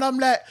cool. And I'm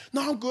like,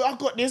 no, I'm good. I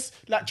got this.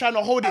 Like trying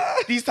to hold it.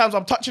 These times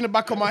I'm touching the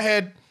back of my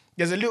head.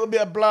 There's a little bit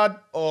of blood.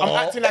 I'm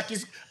acting like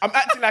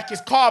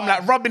it's calm,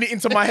 like rubbing it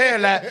into my hair.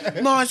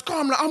 Like, no, it's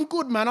calm. Like I'm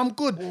good, man. I'm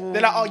good.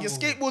 They're like, oh, your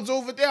skateboard's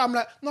over there. I'm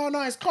like, no,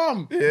 it's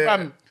calm.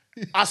 Fam,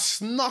 I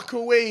snuck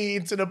away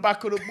into the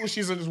back of the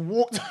bushes and just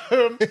walked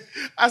home.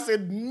 I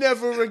said,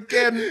 never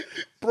again,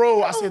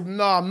 bro. I said,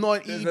 no, I'm not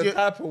an There's idiot. the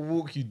type of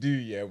walk you do,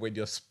 yeah, when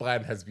your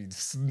spine has been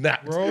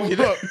snapped. Bro,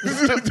 look.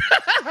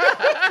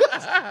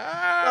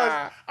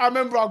 I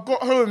remember I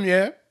got home,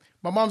 yeah.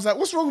 My mom's like,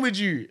 what's wrong with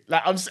you?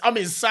 Like, I'm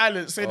in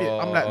silence, said it.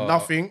 I'm like,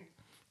 nothing.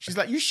 She's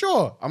like, you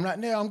sure? I'm like,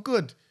 no, I'm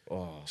good.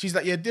 She's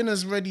like, yeah,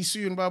 dinner's ready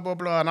soon, blah, blah,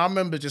 blah. And I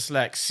remember just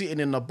like sitting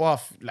in the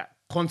bath, like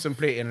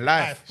contemplating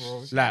life.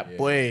 Like,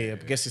 boy, I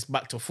guess it's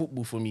back to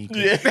football for me.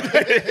 Yeah.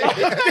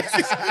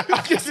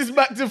 I guess it's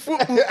back to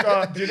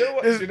football.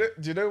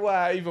 Do you know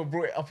why I even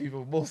brought it up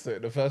even more so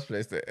in the first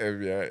place? Man?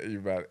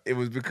 It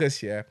was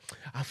because, I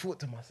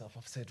thought to myself,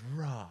 I've said,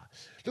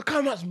 look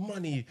how much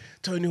money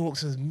Tony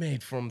Hawks has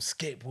made from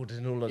skateboarding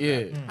and all of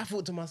that. I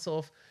thought to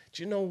myself,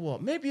 do you know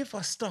what? Maybe if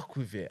I stuck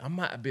with it, I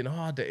might have been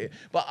hard at it.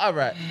 But all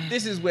right,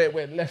 this is where it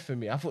went left for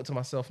me. I thought to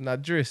myself, now,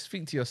 Driss,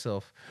 speak to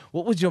yourself.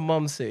 What would your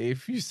mum say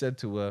if you said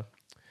to her,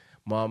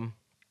 Mum,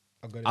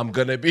 I'm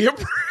gonna be a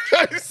pro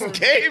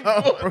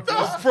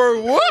skateboarder.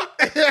 Pro what?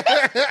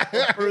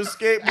 Pro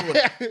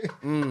skateboard.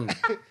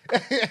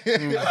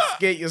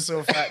 Skate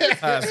yourself out the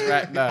house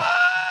right now.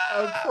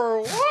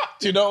 Pro what?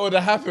 Do you know what would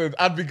have happened?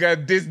 I'd be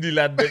going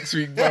Disneyland next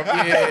week, bro.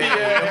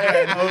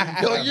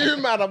 Yo, you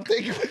man, I'm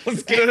taking my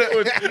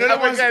skateboard. You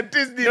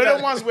know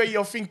the ones where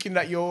you're thinking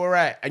that you're all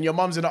right and your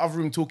mum's in the other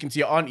room talking to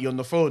your auntie on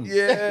the phone?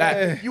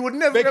 Yeah. Like, you would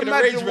never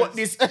imagine what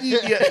this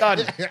idiot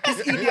done.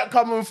 This idiot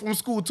coming from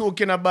school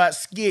talking about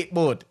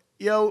skateboard.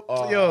 Yo,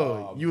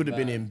 you would have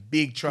been in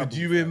big trouble. Could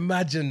you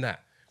imagine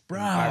that? Bro.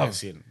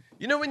 Embarrassing.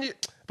 You know when you...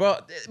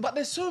 But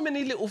there's so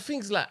many little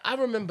things. Like, I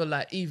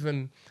remember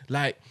even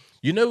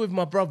with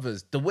my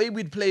brothers, the way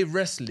we'd play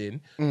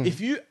wrestling,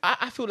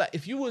 I feel like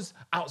if you was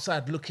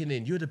outside looking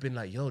in, you'd have been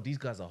like, yo, these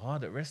guys are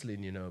hard at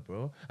wrestling,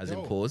 bro. As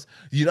in pause.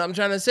 You know what I'm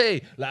trying to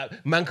say?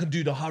 Like, man can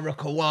do the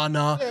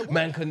Hurricanrana,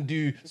 man can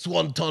do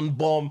Swanton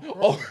Bomb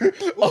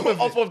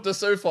off of the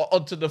sofa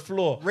onto the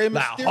floor. Rey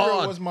like, Mysterio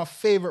hard. was my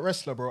favorite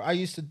wrestler, bro. I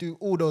used to do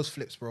all those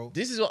flips, bro.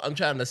 This is what I'm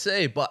trying to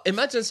say. But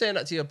imagine saying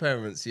that to your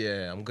parents,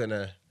 I'm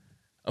gonna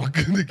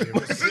get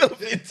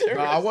myself into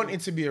I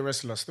wanted to be a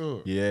wrestler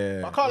still.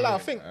 Yeah. I can't lie,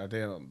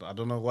 I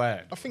don't know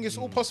why. think it's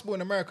all possible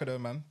in America though,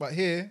 man. But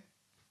here,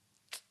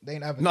 they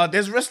ain't having it. No,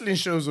 there's wrestling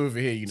shows over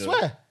here,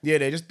 Swear? Yeah,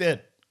 they're just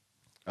dead.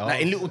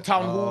 Like in little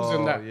town halls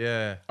and that.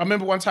 Yeah. I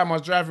remember one time I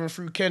was driving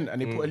through Kent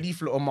and they put a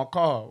leaflet on my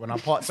car when I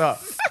parked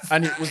up.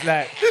 And it was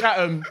like,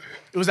 Chatham.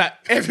 It was like,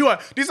 everyone,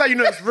 this is how you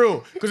know it's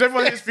real. Because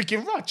everyone's just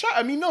thinking,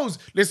 Chatham, he knows.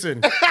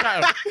 Listen,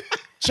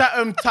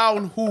 Chatham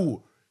Town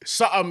Hall.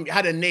 Something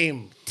had a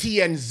name,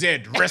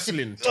 TNZ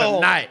Wrestling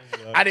tonight.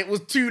 And it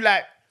was two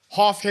like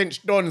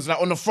half-hench dons like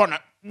on the front,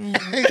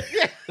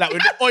 like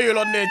with the oil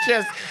on their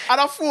chest. And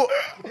I thought,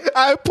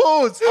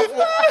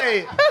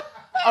 hey,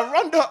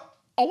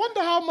 I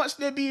wonder how much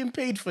they're being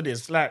paid for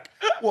this. Like,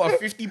 what, a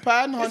 £50?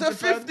 £100?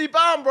 It's a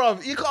 £50, bro.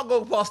 You can't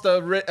go past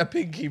a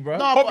pinky, bro.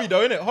 No, Hobby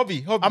though, innit?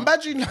 Hobby.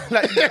 Imagine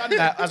like you've done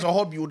that as a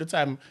hobby all the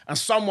time and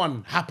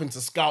someone happened to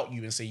scout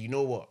you and say, you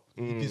know what?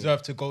 You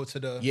deserve to go to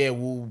the... Yeah,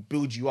 we'll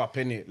build you up,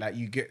 innit? Like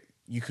you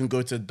can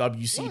go to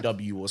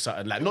WCW or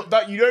something. Like not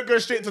that you don't go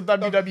straight to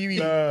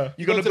WWE.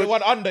 You go to the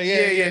one under,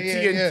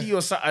 TNT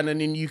or something, and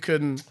then you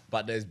can.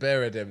 But there's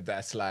bare of them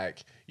that's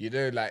like,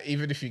 like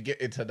even if you get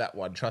into that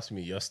one, trust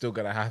me, you're still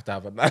gonna have to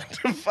have a 9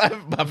 to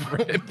 5, my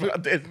friend.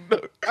 But there's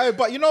no. Hey,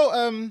 but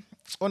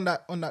on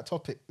that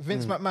topic,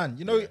 Vince McMahon,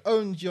 he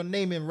owns your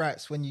naming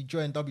rights when you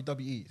join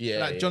WWE. Yeah,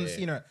 like John yeah.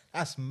 Cena.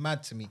 That's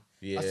mad to me.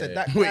 I said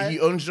that Wait, guy, he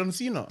owns John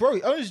Cena? bro,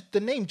 he owns the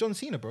name John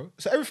Cena, bro.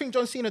 So everything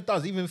John Cena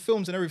does, even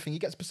films and everything, he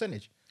gets a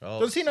percentage.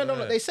 John Cena,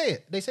 no, they say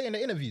it. They say it in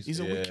the interviews. He's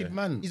a wicked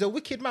man. He's a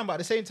wicked man, but at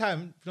the same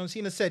time, John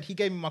Cena said he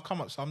gave me my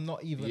come up, so I'm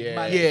not even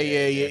mad. Yeah.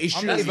 It's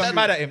I'm true. not even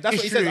mad at him. That's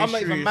It's what he says. true, I'm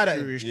not it's even true, mad it's at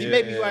true, him. it's He true.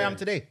 made me who I am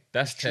today.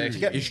 That's true.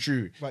 It's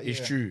true. But It's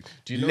yeah. true.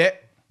 Do you know?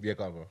 Yeah,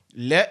 go on, bro.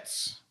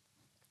 Let's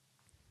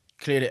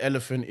clear the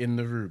elephant in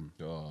the room.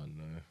 Oh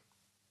no.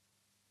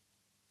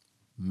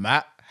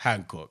 Matt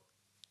Hancock.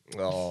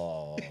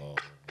 Oh.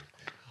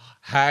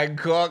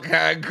 Hancock.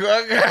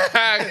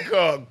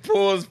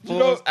 Pause,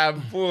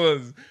 and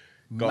pause.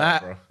 Go on,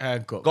 Matt bro.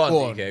 Hancock. Go on,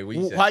 Go on. DK, what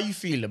you say? How you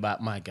feel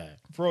about my guy?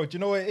 Bro, do you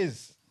know what it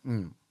is?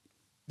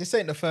 This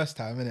ain't the first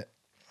time,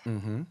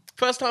 innit?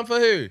 First time for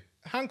who?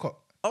 Hancock.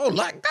 Oh,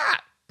 like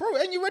that. Bro,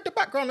 and you read the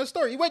background of the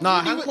story. He went Nah,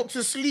 uni with, Hancock's a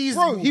sleazeball.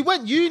 bro, he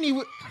went uni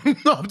with,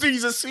 No, dude,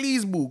 he's a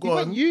sleazeball. he Go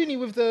went on. uni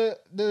with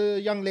the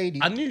young lady.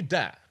 I knew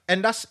that.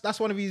 And that's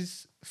one of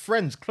his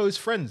friends, close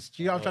friends.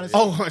 Do you know what I'm trying to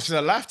say? Oh, it's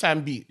a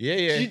lifetime beat.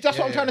 Yeah. That's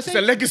what I'm trying to It's say.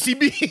 a legacy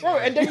beat. Bro,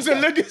 and then it's he a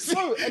get- legacy.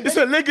 bro, and It's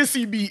then- a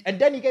legacy beat. And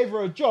then he gave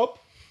her a job.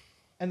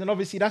 And then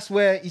obviously that's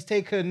where he's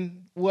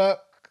taken work.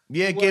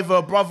 Yeah, work. gave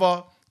her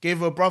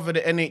brother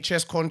the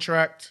NHS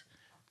contract.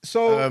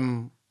 So,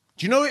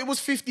 Do you know it was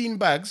 15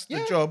 bags,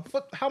 the job?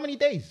 For how many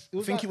days?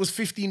 I think it was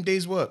 15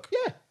 days work.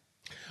 Yeah.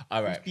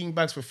 All right. 15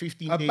 bags for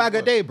 15 A days bag a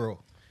work. day, bro.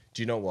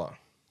 Do you know what?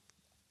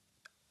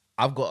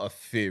 I've got a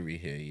theory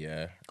here,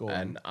 yeah? Go on.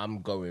 And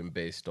I'm going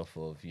based off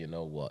of, you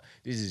know what?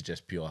 This is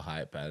just pure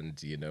hype,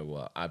 and you know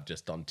what? I've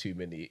just done too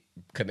many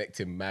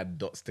connecting mad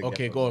dots together.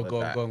 Okay, and go all on, of go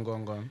on, that. go on, go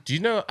on, go on. Do you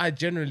know, I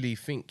generally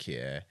think,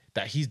 yeah,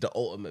 that he's the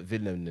ultimate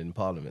villain in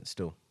Parliament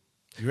still.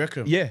 You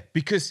reckon? Yeah,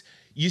 because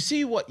you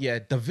see what, yeah,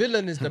 the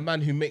villain is the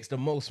man who makes the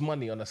most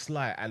money on a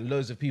sly, and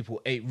loads of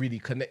people ain't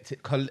really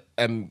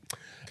ain't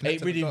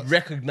really dots.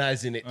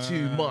 recognizing it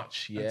too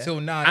much, yeah. Until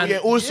now. And Yeah,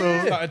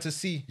 also- started to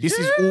see. This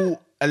is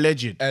all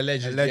alleged.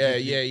 Allegedly.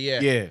 Yeah.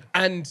 Yeah.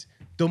 And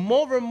the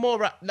more and more,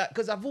 like,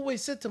 because I've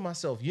always said to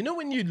myself, you know,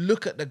 when you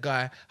look at the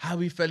guy, how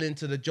he fell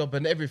into the job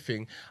and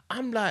everything,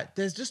 I'm like,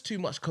 there's just too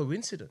much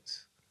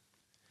coincidence.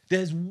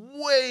 There's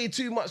way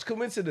too much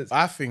coincidence.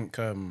 I think,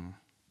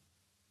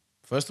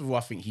 first of all,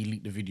 I think he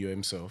leaked the video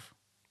himself.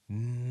 I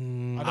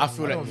feel I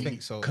like don't he-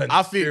 think so. I think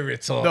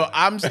Conspirator. no,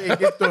 I'm saying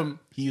this them.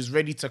 He's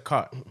ready to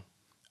cut,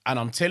 and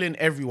I'm telling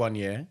everyone,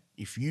 yeah,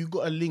 if you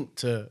got a link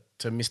to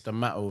Mr.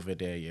 Matt over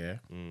there, yeah,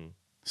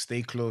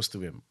 stay close to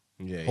him.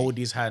 Yeah, hold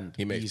his hand.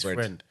 he Be makes his bread.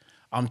 friend.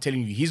 I'm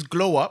telling you, his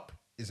glow up.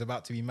 It's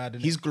about to be mad.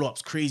 His glow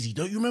up's crazy.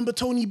 Don't you remember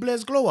Tony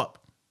Blair's glow up?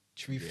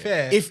 To be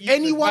fair, If he's a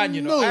anyone man,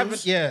 you know, I haven't-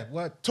 knows- yeah,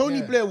 what Tony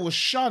yeah. Blair was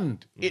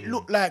shunned. It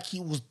looked like he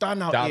was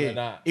done out Down here. and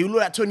out. It looked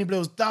like Tony Blair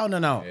was down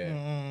and out.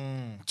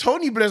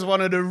 Tony Blair's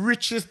one of the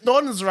richest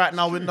dons right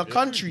now in the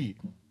country.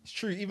 It's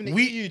true. Even the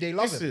EU, they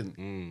love it.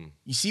 listen,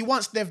 You see,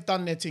 once they've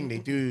done their thing, they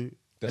do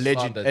The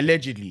slander.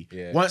 allegedly.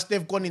 Yeah. Once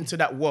they've gone into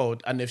that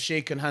world and they've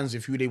shaken hands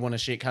with who they want to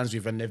shake hands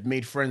with, and they've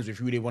made friends with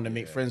who they want to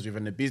make friends with,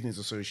 and the business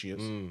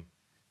associates.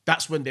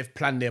 That's when they've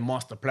planned their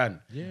master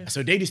plan. Yeah.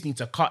 So they just need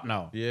to cut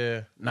now.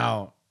 Yeah.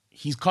 Now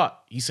he's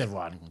cut. He said,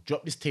 "Right, I'm gonna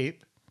drop this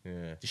tape.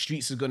 Yeah. The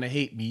streets are gonna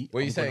hate me. What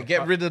are you I'm saying? gonna Get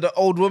cut." rid of the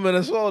old woman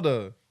as well,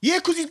 though. Yeah,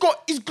 because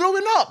he's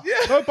glowing up. Yeah.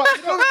 No, but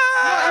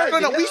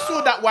you know, We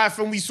saw that wife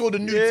and we saw the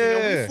new thing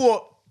and Yeah. we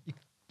thought,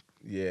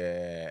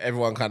 Yeah,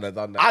 everyone kind of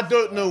done that. I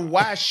don't know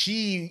why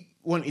she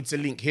wanted to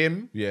link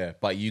him. Yeah,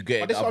 but you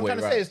get but it this the is what other I'm way trying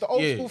to around. say. It's the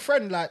old Yeah. school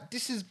friend. Like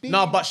this is big.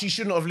 No, but she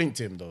shouldn't have linked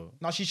him though.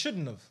 no, she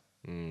shouldn't have.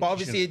 But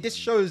obviously, this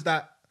shows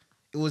that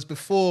it was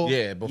before.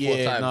 Yeah, before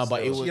Yeah, time. no,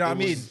 but it was, You know what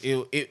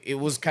I it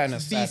was kind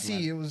of sad, BC.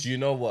 man. It was. Do you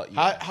know what?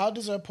 Yeah. How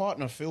does her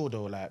partner feel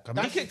though? Like,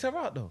 He kicked her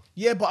out though.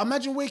 yeah, but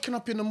imagine waking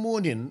up in the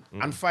morning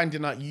and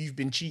finding out you've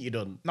been cheated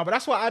on No, but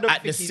that's why I don't.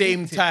 at the think he same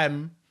linked it.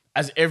 time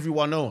as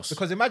everyone else.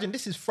 Because imagine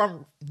this is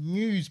front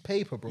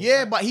newspaper, bro.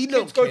 Yeah, but he kids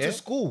don't go care. to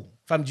school.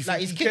 Fam, do you Like,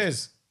 think his he kids-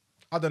 cares?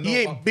 I don't know. He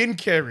ain't been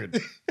caring.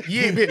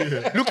 He ain't been.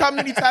 Look how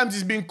many times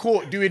he's been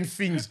caught doing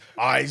things.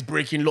 He's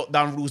breaking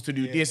lockdown rules to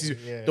do this.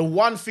 yeah. The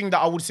one thing that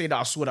I would say that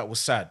I saw that was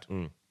sad.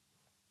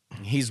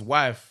 His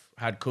wife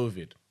had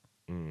COVID,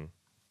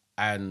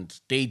 and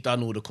they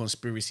done all the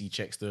conspiracy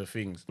checks, the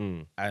things,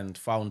 and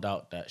found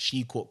out that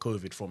she caught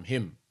COVID from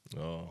him,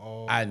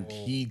 and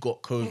he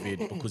got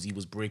COVID because he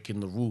was breaking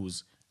the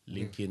rules.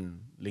 Linking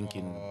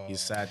his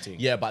sad thing.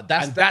 Yeah, but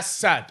that's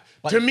sad.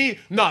 To me,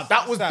 no,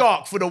 that was sad.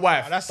 dark for the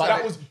wife. That's But sad.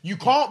 that was you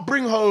can't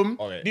bring home.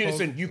 Okay.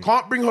 Listen, you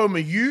can't bring home a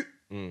U,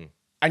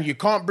 and you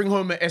can't bring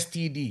home an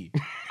STD.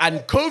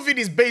 And COVID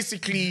is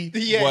basically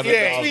Yeah, One it's of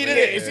the in between, other, innit?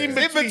 yeah. It's in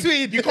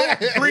between. You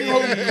can't bring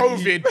home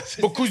COVID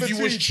because you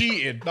was between.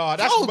 cheating. No,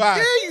 that's How bad.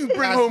 dare you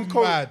bring That's home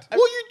COVID? mad.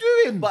 What are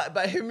you doing?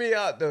 But hear me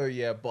out though,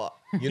 yeah. But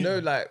you know,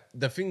 like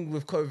the thing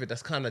with COVID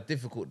that's kind of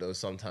difficult though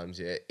sometimes,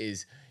 yeah,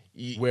 is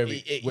Where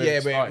it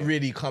started.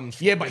 really comes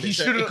from. Yeah, but he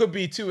So shouldn't- It could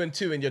be 2 and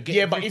 2, and you're getting.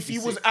 Yeah, but if he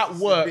was 56, at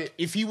it's a work, bit-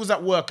 if he was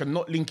at work and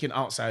not linking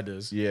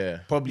outsiders, Yeah.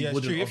 probably Yeah, it's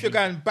wouldn't. true. have If you're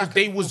been- going back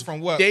they and was forth from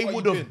work, they what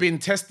would you have doing? been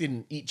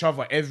testing each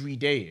other every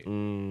day.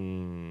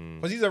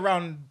 Because he's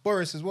around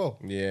Boris as well.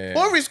 Yeah.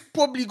 Boris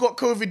probably got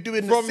COVID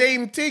doing the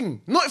same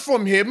thing. Not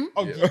from him.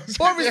 Boris,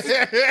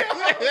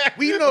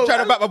 we know. Trying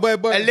to back my boy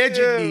Boris.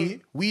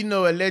 Allegedly, we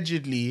know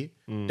allegedly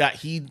that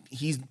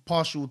he's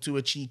partial to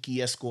a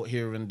cheeky escort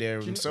here and there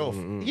himself.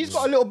 He's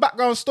got a little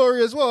background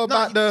story as well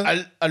about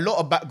a lot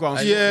of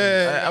background.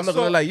 Yeah. I'm not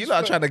gonna lie, you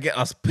lot are trying to get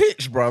us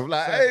pitched, bro.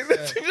 Like, hey,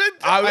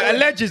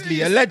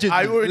 allegedly.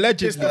 I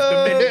already pissed off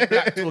the Men in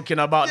Black talking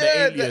about the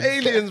aliens. the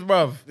aliens,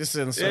 bro.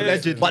 Listen, so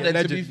Allegedly. But then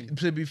Allegedly.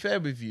 to be fair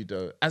with you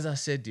though, as I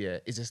said, yeah,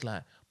 it's just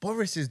like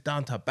Boris is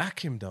down to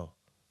back him though.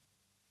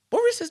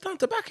 Boris is down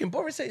to back him.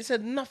 Boris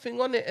said nothing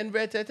on it and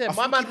red.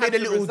 My man made had a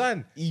to little.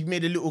 resign. He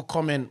made a little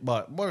comment,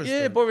 but Boris.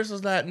 Yeah, Boris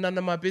was like, none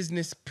of my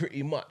business,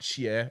 pretty much,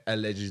 yeah,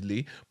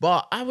 allegedly.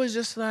 But I was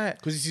just like,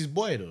 because it's his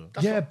boy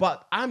though.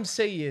 but I'm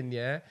saying,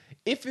 yeah,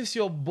 if it's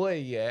your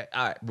boy, yeah,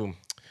 all right, boom,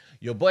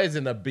 your boy's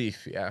in a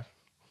beef, yeah,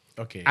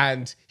 Okay.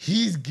 and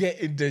he's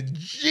getting the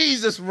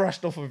Jesus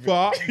rushed off of him.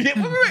 But- Yeah,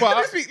 wait, but-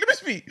 let me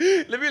speak.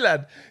 Let me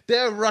land.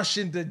 They're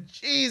rushing the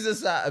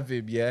Jesus out of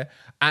him, yeah,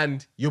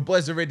 and your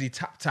boy's already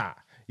tapped out,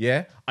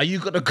 yeah. Are you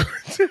gonna go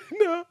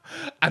no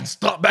and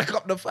start back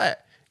up the fight?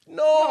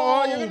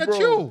 No, you're gonna bro.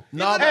 chill.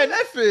 No, And-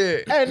 left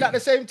it. And at the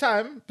same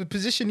time, the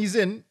position he's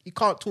in, he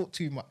can't talk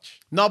too much.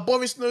 Now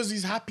Boris knows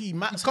he's happy.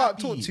 Matt's Can't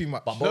happy. talk too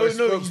much. But Boris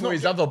no, spoke he's for not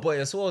his other boy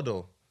as well,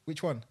 though.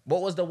 Which one?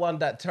 What was the one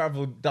that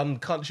travelled, done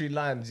country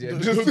lines? Yeah,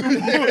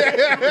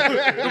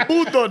 The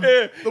Bulldog.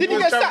 Did he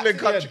get sacked travelling at the end?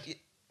 country.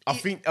 I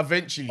think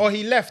eventually. Or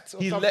he left?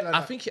 Or He something let. like I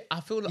that. think.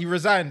 I feel like He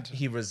resigned.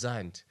 He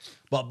resigned.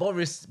 But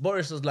Boris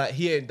was like,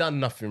 he ain't done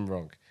nothing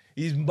wrong.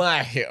 He's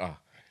my hitter.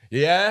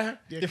 Yeah.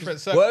 Different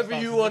Whatever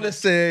circumstances, you want to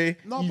say.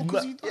 No, he's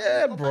because my- he does.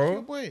 yeah, Back bro.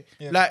 your boy.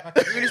 Like,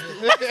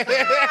 realistically,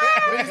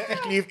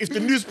 if the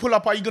news pull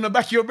up, are you gonna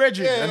back your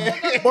brethren?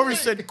 And Boris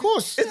said, "Of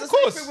course, It's the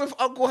same thing with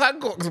Uncle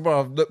Hancock's,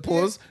 bro. That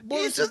pause.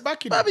 Boris He's is just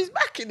backing bruv, him. He's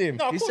backing him.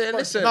 No, of He's course, saying, bruv.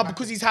 listen. No,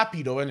 because he's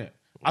happy though, innit?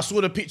 I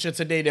saw the picture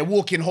today. They're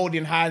walking,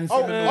 holding hands.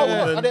 Oh, and what?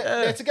 Are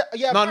they're together?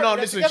 Yeah, no, apparently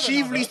they're listen. together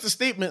She now, released a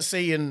statement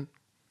saying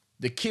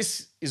the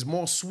kiss is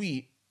more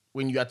sweet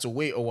when you had to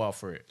wait a while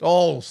for it.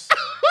 Oh.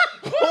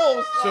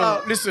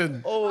 So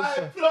listen,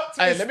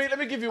 Hey, let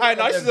me give you. I one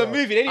know of this is them, a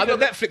bro. movie. They need I'm a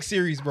not- Netflix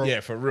series, bro.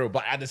 Yeah, for real.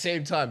 But at the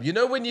same time, you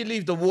know when you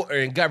leave the water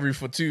in Gary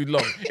for too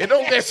long, it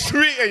don't get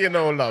sweeter, you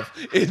know, love.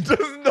 It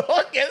does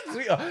not get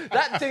sweeter.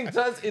 That thing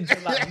turns into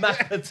like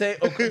mashed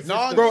potato.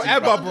 consistency, bro,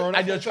 ever, bro.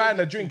 And you're trying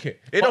to drink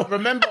it. It but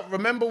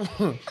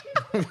don't.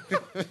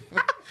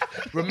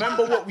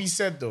 remember what we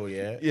said though,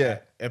 yeah? Yeah.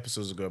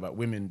 Episodes ago about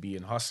women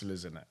being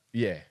hustlers and that.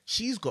 Yeah.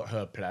 She's got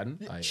her plan.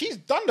 She's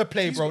done the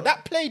play, bro.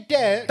 That play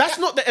there. That's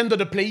not the end of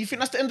the play. You think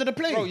that's the end of the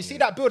play? Bro, you see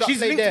that build-up She's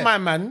play linked there? my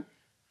man.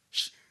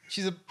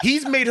 She's a.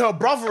 He's made her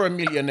brother a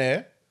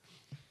millionaire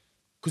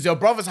because her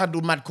brothers had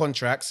the mad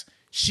contracts.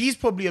 She's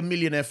probably a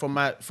millionaire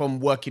from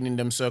working in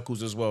them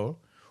circles as well.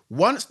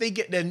 Once they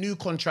get their new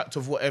contract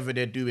of whatever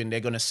they're doing, they're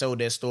going to sell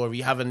their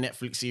story, have a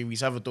Netflix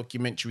series, have a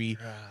documentary,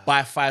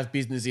 buy 5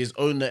 businesses,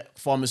 own a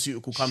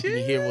pharmaceutical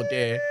company here or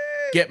there,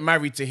 get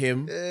married to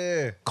him,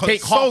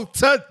 take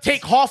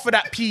half of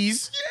that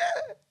piece.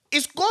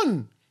 It's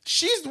gone.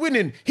 She's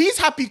winning. He's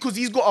happy because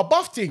he's got a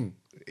buff thing.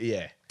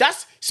 Yeah.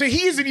 So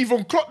he isn't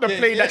even clocked the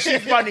play that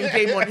she's running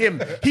game on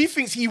him. He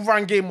thinks he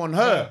ran game on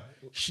her.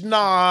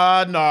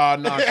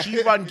 Nah.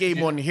 She run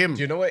game on him.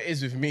 Do you know what it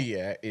is with me?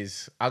 Yeah,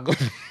 is I got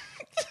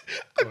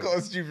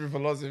a stupid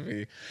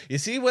philosophy. You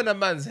see, when a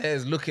man's hair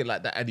is looking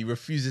like that and he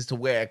refuses to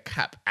wear a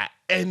cap at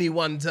any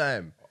one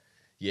time.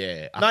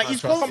 Yeah, I Nah, can't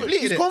he's trust confident.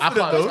 it. He's I confident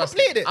can't though. trust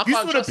Completed it. I You can't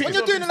saw the trust picture. When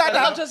you're doing it like I'm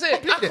that, just saying, I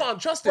complete it.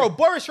 can't trust Bro, him.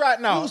 Boris right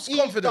now, False he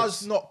confidence.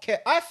 does not care.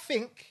 I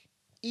think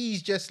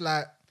he's just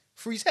like,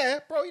 for his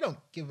hair, bro, you don't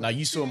give a... Now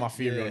you saw my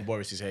theory on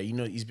Boris's hair. You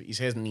know his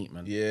hair's neat,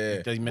 man.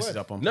 Yeah. He messes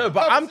up on No,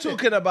 purpose. but I'm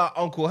talking about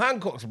Uncle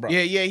Hancock's, bro.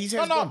 Yeah, his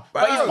hair's No, gone.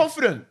 but But he's no.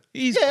 confident.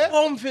 He's Yeah.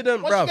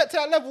 confident, Once bro. you get to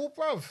that level,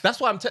 bro. That's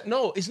why I'm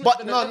no, it's not. But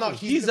even no, a no, level.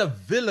 He's a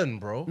villain,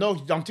 bro. No, I'm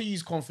telling you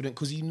he's confident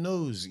because he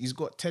knows he's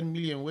got 10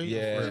 million waiting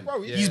Yeah. for him.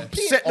 Bro, Yeah. He's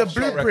completed set the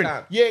offshore blueprint.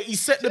 account. Yeah, he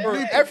set the Bro,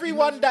 blueprint.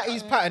 everyone that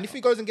he's patterned, if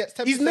he goes and gets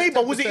 10%... His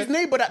neighbor, was it 10%, his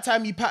neighbor that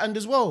time he patterned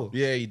as well?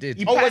 Yeah, he did.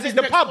 He Oh, was patterned it his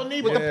the next pub? door With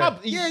neighbor. the pub?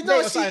 Yeah, His no,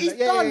 neighbor see, signed he's it.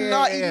 Yeah, done. yeah,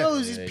 Nah, yeah, he yeah.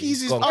 knows his Yeah, peas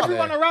he's is gone up.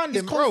 Everyone around He's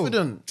him, bro.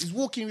 confident. He's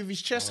walking with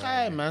his chest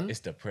high, man. It's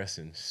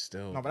depressing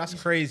still. No, but that's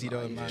crazy,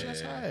 though, man.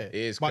 Chest high. It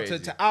is But crazy.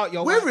 to out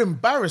your... We're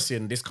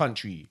embarrassing this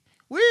country.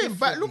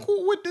 Look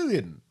what we're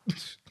doing.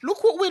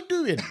 Look what we're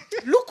doing.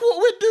 Look what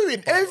we're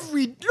doing.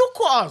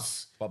 Look at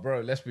us. But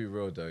bro, let's be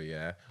real though,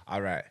 yeah.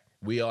 All right,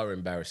 we are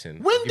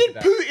embarrassing. When I'll give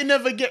did you that. Putin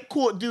ever get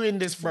caught doing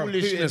this Bro,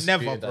 foolishness? Putin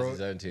never, Putin does bro.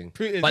 his own thing.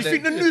 Putin- But You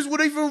think the then- news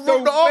would even No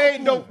wrote the way,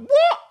 article? no.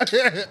 What? Do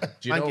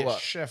you Man know gets what?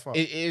 chef up.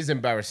 It is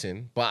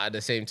embarrassing, but at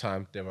the same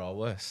time, there are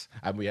worse.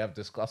 And we have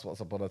discussed once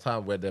upon a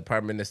time where the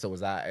Prime Minister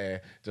was out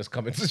here just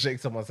coming to shake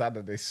someone's hand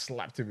and they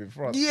slapped him in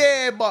front.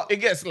 Yeah, but It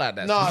gets like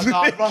that. no,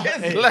 it gets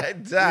hey,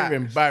 like that. We're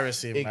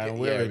embarrassing, It man. get-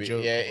 We're yeah, a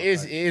joke.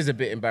 it is a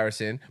bit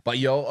embarrassing. But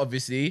yo,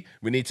 obviously,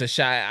 we need to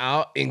shout it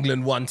out.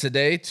 England won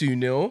today,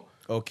 2-0.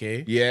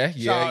 Okay. Yeah.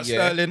 out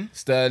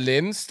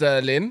Sterling.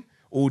 Sterling,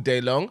 all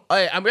day long. Oh,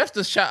 yeah, and we have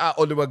to shout out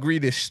Oliver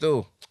Greenish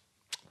still.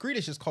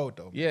 Grealish is cold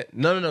though. Yeah,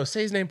 no.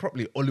 Say his name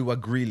properly. Oluwa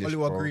Grealish.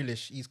 Oliver bro.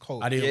 Grealish, he's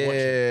cold. I didn't watch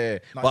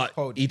it. Yeah, No, he's but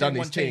cold. he done Came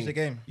his on, changed thing. the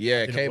game. Yeah,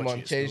 Didn't came watch on,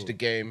 it changed still. the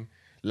game.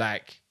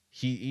 Like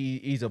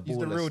he's a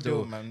baller the real still.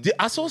 deal, man.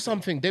 I saw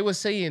something. They were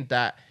saying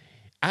that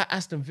at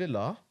Aston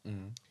Villa,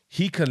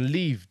 he can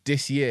leave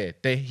this year.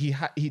 They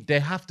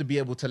have to be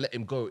able to let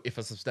him go if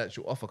a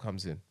substantial offer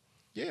comes in.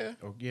 Yeah.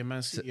 Oh, yeah,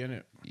 Man City,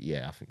 innit?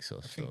 Yeah, I think so.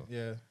 Still.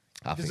 Yeah.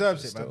 I He think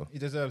deserves so it, man. still. He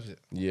deserves it.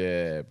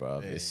 Yeah, bro,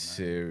 it's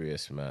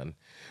serious, man.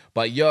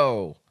 But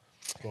yo,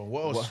 Go on,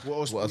 what else?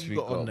 What else we you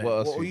got on there? What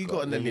else What we you got?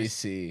 got on the Let me list?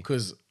 see.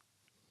 Because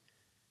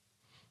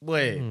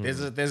wait,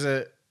 there's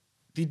a.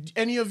 Did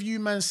any of you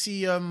man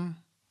see the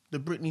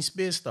Britney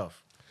Spears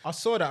stuff? I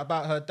saw that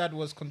about her dad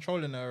was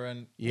controlling her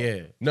and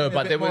Yeah, No, me a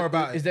but bit there more was.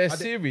 about Is it. there a I did-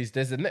 series?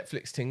 There's a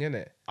Netflix thing in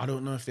it. I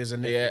don't know if there's a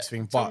Netflix Yeah.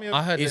 thing, Tell but me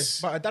I heard it's,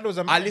 but her dad was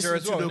a I manager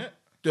listened as well, to innit?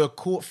 the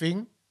court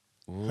thing.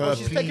 Her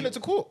She's plea- taking it to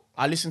court.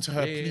 I listened to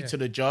her Yeah, plea yeah. to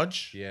the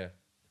judge. Yeah.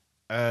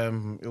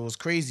 It was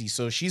crazy.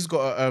 So she's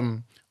got a,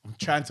 I'm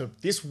trying to.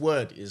 This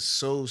word is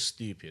so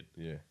stupid.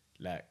 Yeah.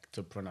 Like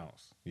to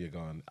pronounce. You're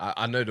gone.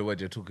 I know the word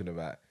you're talking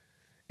about.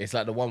 It's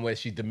like the one where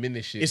she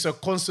diminishes. It's a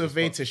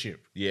conservatorship.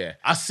 Yeah.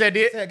 I said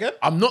it. Say it again?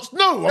 I'm not.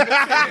 No. I'm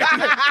not saying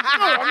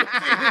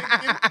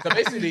it. So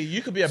basically,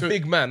 you could be a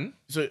big man.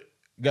 So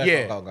Go on,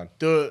 yeah, go on.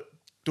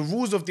 The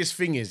rules of this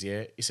thing is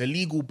it's a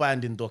legal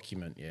binding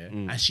document,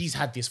 and she's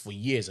had this for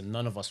years, and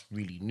none of us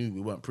really knew.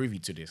 We weren't privy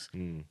to this,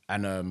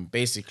 and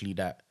basically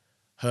that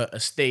her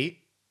estate,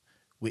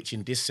 which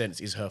in this sense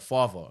is her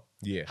father,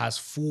 Yeah. has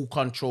full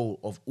control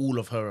of all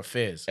of her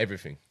affairs,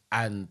 Everything.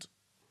 and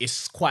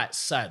it's quite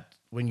sad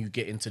when you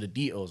get into the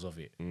details of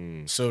it.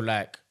 So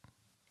like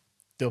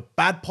the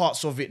bad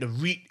parts of it,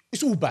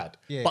 it's all bad.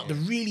 Yeah, But the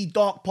really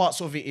dark parts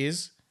of it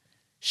is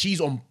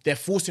they're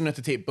forcing her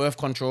to take birth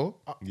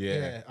control.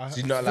 Yeah. I-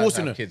 She's not allowed to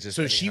Forcing her. have kids. just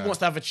So she anyhow. wants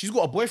to have she's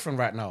got a boyfriend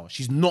right now.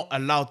 She's not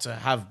allowed to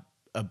have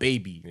a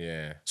baby.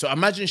 Yeah. So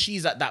imagine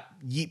she's at that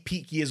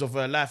peak years of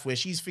her life where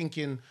she's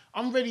thinking,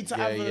 I'm ready to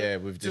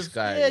have with this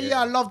guy, Yeah,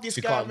 yeah. I love this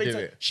She guy. can't I'm ready do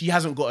to-" it. She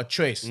hasn't got a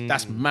choice.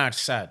 That's mad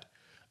sad.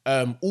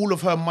 All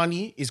of her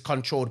money is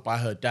controlled by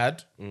her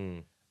dad.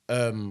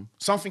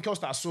 Something else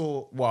that I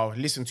saw,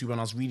 listened to when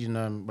I was reading,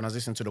 when I was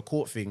listening to the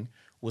court thing,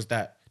 was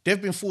that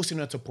they've been forcing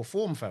her to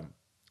perform, fam.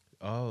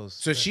 Oh,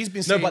 So she's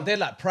been no, saying, but they're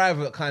like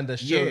private kind of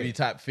showy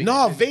type things.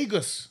 No,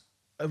 Vegas.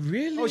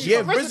 Really? Oh, she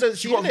Yeah, got residency,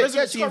 she got innit? Yeah,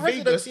 residency, she got in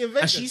Vegas, residency in and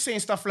Vegas. she's saying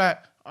stuff like,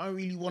 "I don't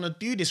really want to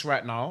do this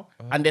right now,"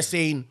 and they're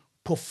saying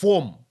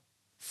perform,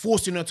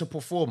 forcing her to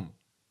perform,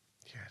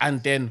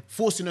 and then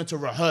forcing her to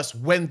rehearse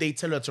when they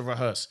tell her to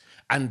rehearse,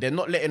 and they're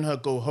not letting her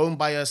go home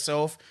by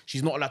herself.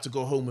 She's not allowed to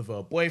go home with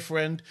her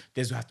boyfriend.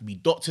 There's have to be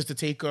doctors to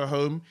take her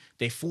home.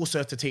 They force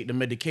her to take the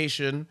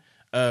medication.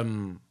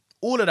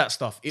 All of that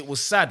stuff. It was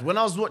sad. When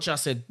I was watching, I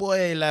said,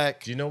 "Boy,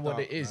 like." Do you know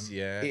what it is?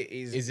 Yeah, It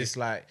is- Is it's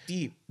like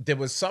deep. There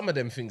was some of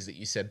them things that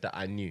you said that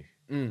I knew,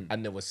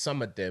 and there was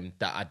some of them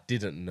that I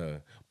didn't know.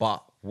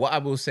 But what I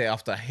will say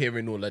after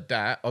hearing all of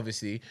that,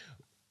 obviously,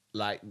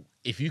 like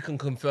if you can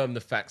confirm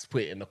the facts,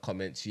 put it in the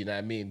comments. You know what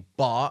I mean?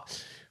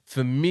 But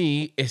for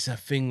me, it's a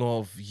thing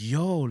of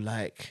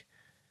like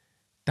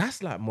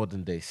that's like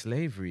modern day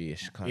slavery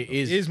ish kind It of.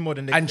 is. It is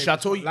modern day And slavery. shall I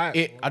tell you,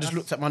 Like, I just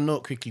looked at my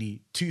note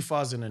quickly.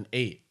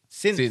 2008.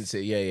 Since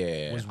it,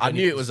 yeah. was I when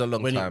knew it was a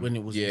long when time. when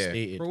it was yeah.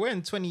 instated. Bro, we're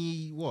in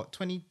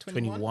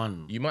 2021?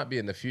 21. You might be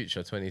in the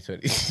future,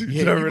 2020.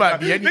 Yeah, you might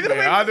be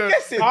anywhere. I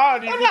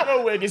don't even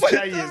know where this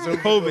guy is.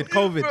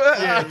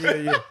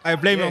 COVID. Yeah. I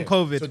blame it on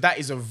COVID. So that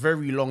is a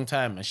very long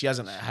time, and she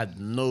hasn't had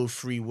no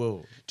free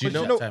will. Do you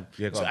during know- that time?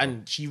 Yeah, go So- on,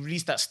 and she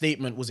released that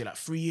statement. Was it like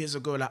 3 years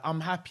ago? Like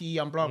I'm happy.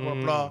 I'm blah blah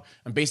blah.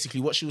 And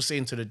basically, what she was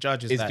saying to the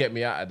judge is Is that, get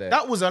me out of there.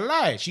 That was a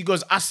lie. She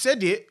goes, I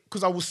said it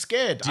because I was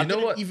scared. Do you I know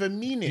didn't what? even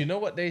mean it. Do you know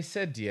what they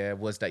said? Yeah,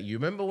 was that you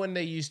remember when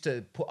they used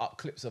to put up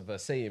clips of her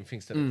saying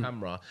things to the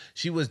camera?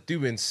 She was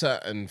doing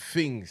certain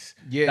things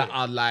that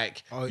are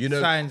like,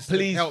 signs to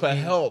please help for me.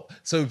 help.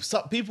 So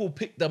some people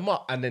pick them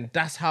up, and then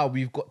that's how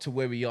we've got to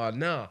where we are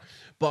now.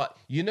 But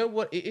you know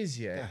what it is?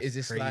 Yeah, That's is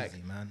it's crazy,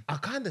 like man. I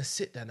kind of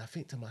sit there and I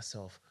think to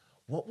myself,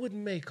 what would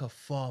make a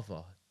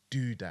father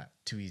do that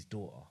to his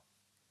daughter?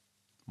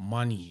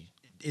 Money.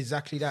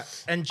 Exactly that.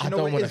 And do you I know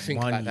don't what want it to is? think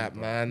Money, like that,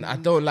 bro. man. I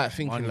don't like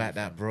thinking Money, like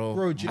that, bro.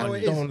 Bro, do you know what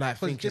it is? I don't like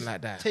 'Cause thinking just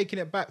like that. Taking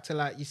it back to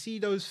like, you see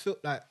those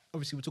like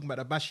obviously we're talking about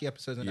the Bashi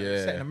episodes and that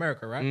Yeah. set in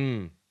America,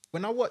 right?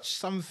 When I watch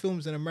some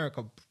films in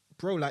America,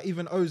 bro, like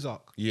even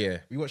Ozark. Yeah.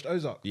 We watched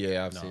Ozark.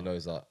 Yeah, I've seen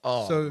those.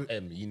 Oh, So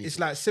you need it's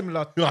to- like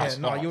similar. Yes,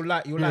 Yeah, no, no. you'll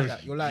like that.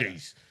 You'll like that.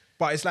 Jeez.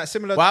 But it's like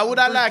similar. Why to would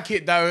I Ruth. like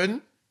it,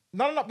 Darren?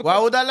 No, because Why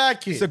would I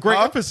like it? It's a great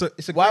Huh? episode.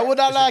 It's a Why great- would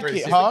I it's a like great- it?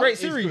 It's Huh? a great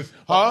It's series. good.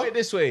 But Huh? put it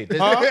this way.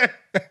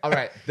 All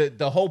right.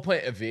 The whole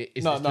point of it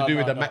is to do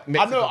with the no. Mexican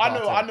I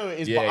cartel. know it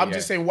is, Yeah, but I'm yeah.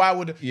 just saying, why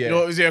would Yeah.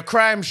 is it a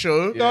crime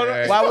show?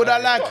 Yeah, Why yeah, would I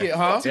yeah, like it,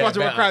 huh? Too much of a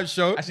better. crime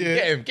show.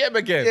 Actually, get him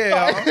again.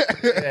 Yeah.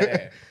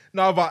 Yeah.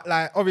 No, but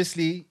like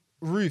obviously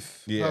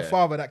Ruth, Yeah. her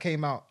father that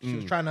came out, she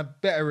was trying to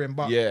better him,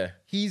 but Yeah.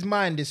 his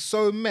mind is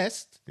so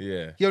messed.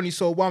 Yeah. He only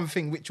saw one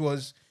thing, which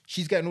was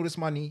she's getting all this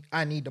money.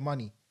 I need the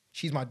money.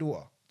 She's my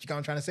daughter. Do you get what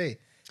I'm trying to say?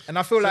 And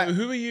I feel So like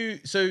who are you?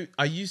 So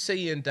are you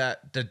saying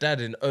that the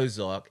dad in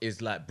Ozark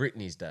is like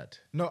Britney's dad?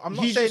 no, I'm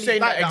not He's saying just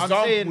saying like that I'm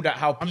example saying that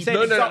how I'm people saying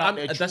No, no, start I'm-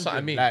 their that's what I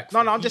children, mean. like,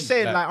 No, for I'm just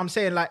saying, peace, like, I'm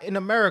saying, like, in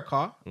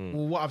America,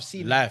 well, what I've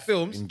seen life in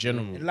films, in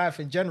general. in life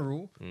in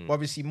general, but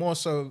obviously more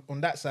so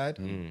on that side,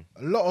 a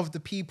lot of the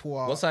people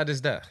are What side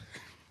is that?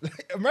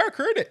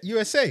 America, innit?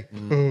 USA.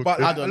 But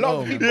I like, don't a lot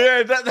know, of man. people,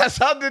 Yeah, that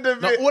sounded a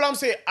No, bit. all I'm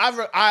saying,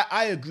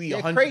 I agree.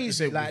 they're 100%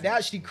 crazy. with Like, you. they're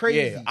actually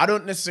crazy. Yeah, I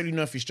don't necessarily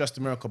know if it's just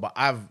America, but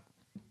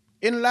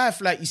in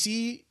life, like you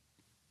see,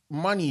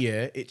 money,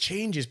 yeah, it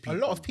changes A people.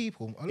 lot of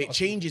people. It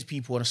changes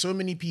people, and so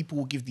many people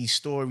will give these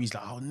stories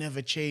like I'll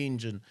never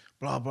change and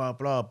blah blah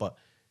blah. But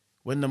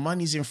when the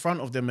money's in front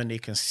of them and they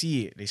can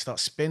see it, they start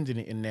spending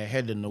it in their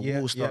head, and the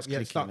wall starts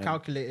clicking. Start and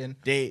calculating.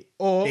 They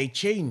Or-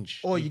 change.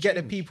 Or They you get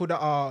the change. people that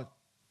are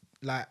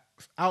like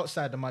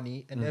outside the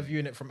money and they're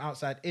viewing it from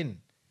outside in,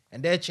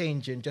 and they're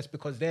changing just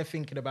because they're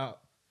thinking about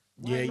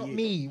why not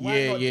me?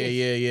 Why not this?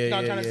 You know what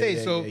I'm trying to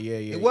say? So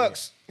it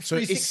works. So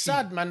it's 360.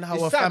 sad, man, how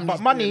It's a sad, family's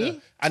but money. doing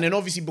that. And then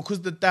obviously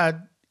because the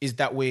dad is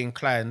that way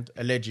inclined,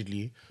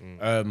 allegedly,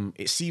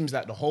 it seems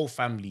like the whole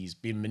family's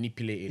been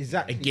manipulated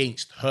Exactly.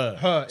 against her.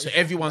 Her, So exactly.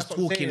 everyone's That's what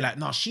I'm talking saying. like,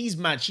 nah, she's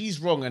mad, she's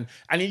wrong. And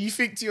then you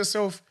think to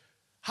yourself,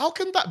 how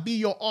can that be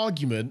your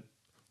argument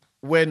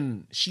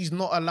when she's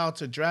not allowed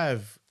to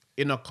drive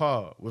in a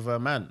car with her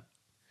man?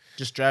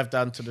 Just drive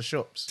down to the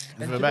shops.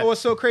 with And her you man. know what's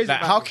so crazy Like,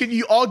 about how this? can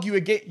you argue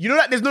against? You know,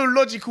 like there's no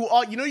logical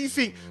argument. You know, you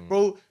think,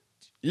 bro,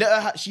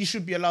 let her. She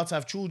should be allowed to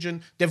have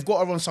children. They've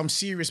got her on some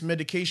serious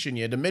medication.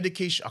 Yeah, the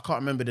medication I can't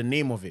remember the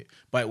name of it,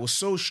 but it was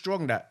so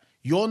strong that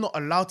you're not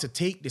allowed to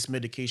take this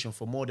medication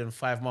for more than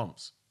 5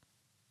 months.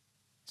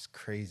 It's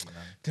crazy,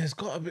 man. There's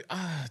got to be.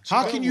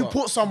 How can you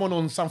put someone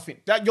on something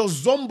that you're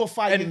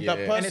zombifying that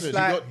Yeah. person? And it's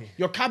like-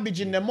 you're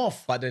cabbaging them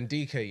off. But then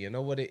DK, you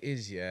know what it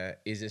is, yeah?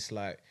 Is it's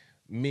like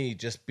me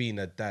just being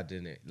a dad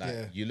in it. Like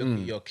Yeah. you look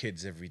at your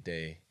kids every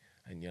day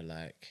and you're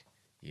like,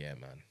 yeah,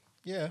 man.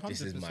 Yeah, 100%.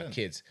 This is my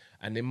kids.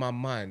 And in my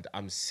mind,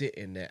 I'm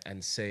sitting there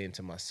and saying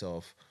to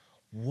myself,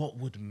 what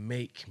would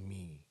make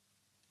me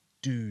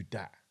do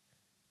that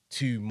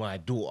to my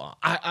daughter?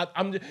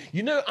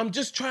 I'm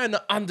just trying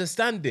to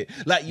understand it.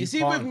 Like you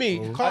see with can't, me,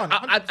 bro. Can't,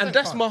 and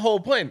that's 100% my whole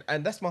point.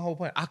 And that's my whole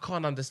point. I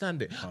can't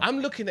understand it. I'm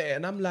looking at it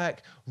and I'm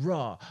like,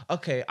 rah,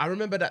 okay, I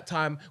remember that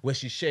time where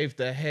she shaved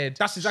her head.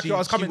 That's exactly She- what I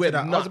was she coming to went that.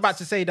 I was nuts. about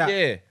to say that.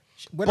 Yeah.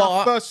 When But-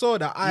 I first saw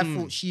that, I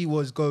thought she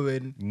was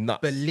going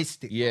Nuts.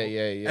 ballistic. Yeah, bro.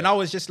 yeah. And I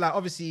was just like,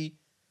 obviously,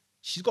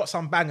 she's got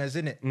some bangers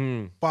in it,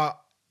 Mm.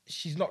 but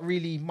she's not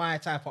really my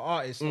type of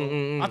artist.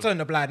 So I turned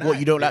the blind eye. What,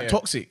 you don't like Yeah.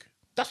 Toxic?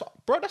 That's what,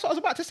 bro. That's what I was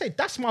about to say.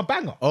 That's my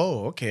banger.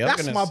 Oh, okay. I was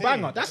That's gonna my say.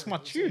 banger. That's my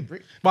tune.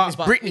 It's But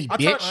Britney, I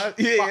bitch. turned-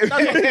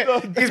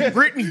 but that's It's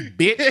Britney,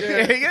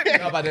 bitch.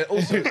 No, but then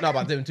also, no,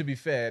 but then to be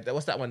fair,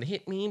 what's that one?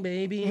 Hit me,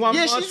 baby. One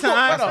Yeah, more she's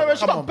time. got- Sarah, she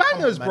come got on, come on,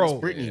 bangers, man, bro.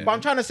 it's Britney. But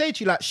I'm trying to say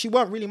to you, like, she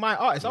weren't really my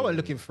artist. I wasn't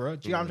looking for her.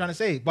 Do you know what I'm trying to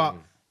say? But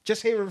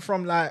just hearing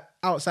from like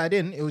outside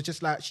in, it was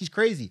just like she's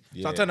crazy.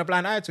 So I Yeah. turned a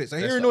blind eye to it. So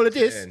hearing what all I'm of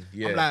this, saying,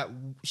 yeah. I'm like,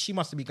 she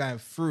must be going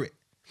through it.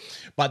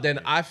 But then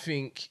I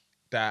think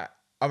that,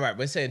 all right,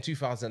 we're saying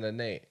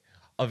 2008.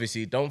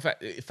 Obviously, don't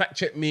fact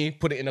check me,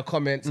 put it in the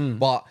comments.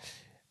 But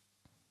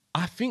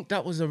I think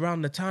that was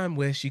around the time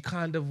where she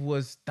kind of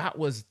was, that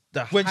was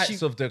the When heights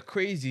she- of the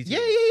crazy thing. Yeah,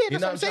 You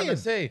that's know what I'm trying to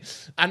say?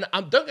 And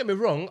don't get me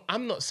wrong,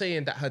 I'm not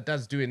saying that her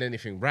dad's doing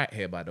anything right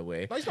here, by the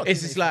way. No, he's not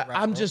It's doing just like, anything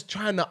right, I'm bro. just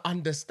trying to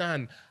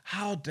understand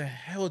how the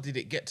hell did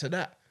it get to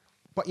that?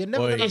 But you're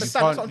never Boy, gonna you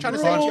understand. That's what I'm can't- trying to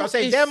you say to you. can't- I'm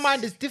saying It's- their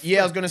mind is different. Yeah,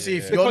 I was gonna say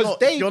if you're because not,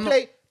 they if you're play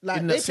not like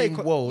in they the same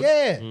play, world,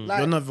 yeah,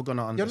 you're never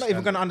gonna understand. You're not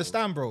even gonna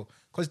understand, bro.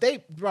 Because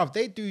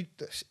they do.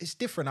 It's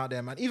different out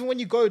there, man. Even when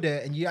you go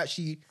there and you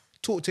actually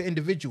talk to an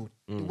individual,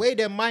 the way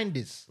their mind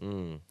is,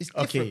 it's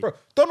different, Okay. bro.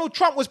 Donald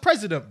Trump was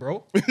president,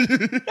 bro.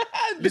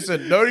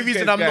 Listen, the only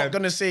reason Okay, I'm go not ahead.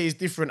 gonna say it's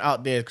different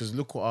out there because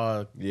look what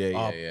our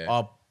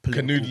political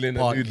Canoodling and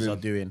parties noodling. are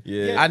doing.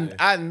 Yeah.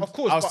 And Of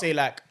course, I'll but- say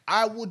like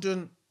I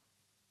wouldn't.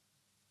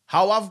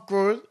 How I've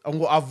grown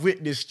and what I've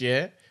witnessed,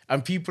 yeah,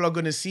 and people are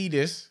gonna see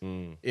this,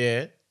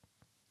 yeah.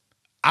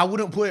 I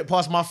wouldn't put it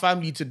past my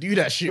family to do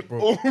that shit,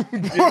 bro.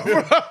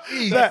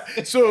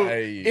 Like, so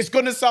Hey. it's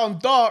gonna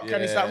sound dark,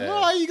 and it's like, Yeah.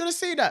 why are you gonna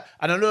say that?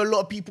 And I know a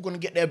lot of people gonna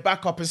get their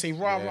back up and say,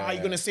 rah, how are you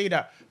Yeah. gonna say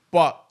that?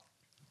 But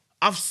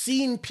I've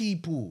seen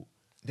people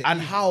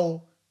and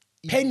how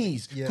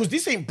pennies, Yeah. because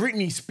this ain't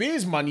Britney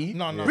Spears money.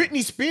 No.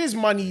 Britney Spears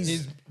money's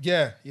He's,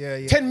 yeah.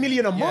 10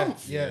 million a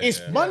month. yeah, It's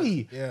yeah,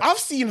 money. yeah. I've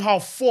seen how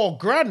 4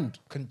 grand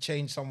Can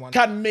change someone.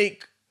 can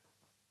make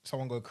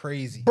Someone go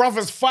crazy.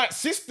 brothers fight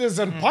sisters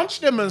and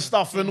punch them and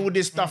stuff and all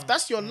this stuff.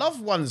 That's your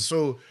loved ones.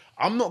 So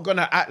I'm not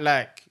gonna act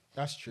like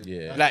That's true.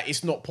 Yeah. like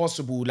it's not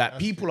possible. Like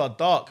people are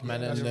dark,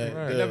 man, and true.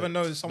 You never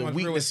know someone's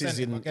real weaknesses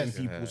incentive, I in guess.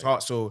 people's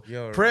hearts. So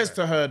You're prayers right.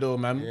 to her though,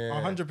 man.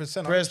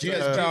 100%. Prayers She to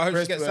gets her- better. I hope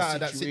prayers she gets to her out of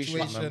that situation,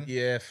 man. situation.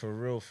 Yeah, for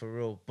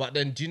real. But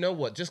then, do you know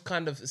what? Just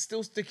kind of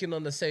still sticking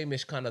on the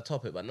same-ish kind of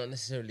topic, but not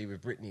necessarily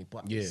with Britney.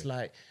 But it's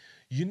like,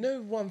 you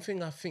know, one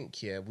thing I think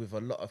here with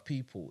a lot of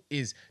people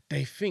is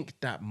they think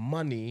that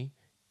money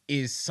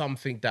is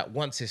something that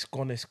once it's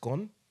gone, it's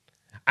gone.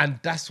 And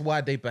that's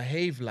why they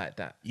behave like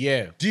that.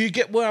 Yeah. Do you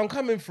get where I'm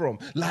coming from?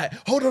 Like,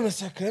 hold on a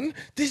second.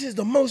 This is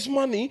the most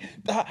money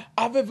that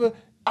I'm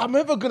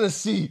ever gonna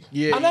see.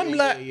 Yeah, And I'm yeah,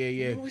 like,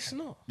 yeah. no, it's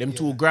not. Them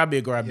two grab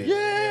it.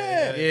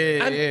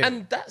 Yeah.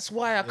 And that's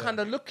why I kind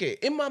of look at it.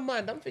 In my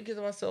mind, I'm thinking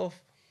to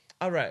myself,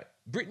 all right,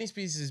 Britney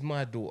Spears is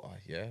my daughter,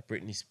 yeah?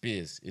 Britney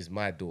Spears is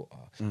my daughter.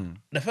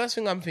 The first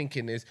thing I'm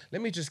thinking is,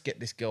 let me just get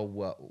this girl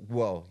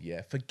well,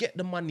 yeah? Forget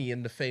the money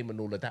and the fame and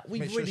all of that.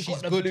 We've Make sure already she's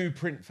got the good.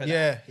 blueprint for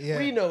Yeah, that. yeah.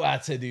 We know how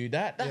to do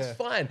that. That's Yeah.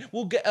 fine.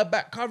 We'll get her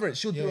back current.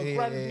 She'll do a Yeah,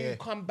 brand yeah, new yeah.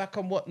 comeback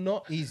and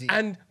whatnot. Easy.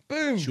 And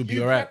boom, She'll be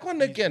you all right. back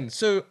on again.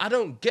 So I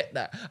don't get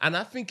that. And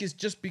I think it's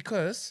just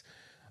because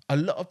a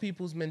lot of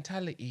people's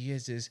mentality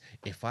is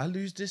if I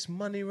lose this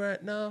money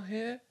right now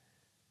here,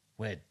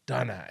 we're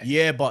done at it.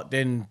 Yeah, but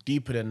then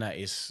deeper than that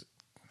is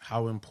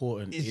how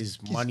important is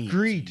it's money? to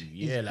greed. you?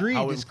 It's Yeah, like greed.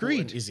 how It's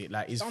important greed. is it?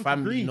 Like, is Down to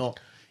family greed. not?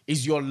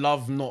 Is your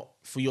love not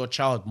for your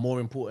child more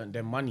important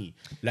than money?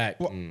 Like,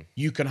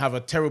 you can have a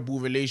terrible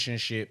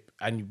relationship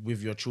and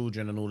with your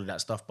children and all of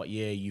that stuff, but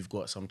yeah, you've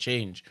got some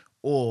change,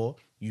 or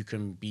you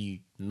can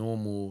be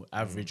normal,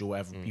 average, or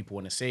whatever people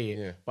want to say it,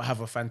 Yeah. but have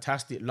a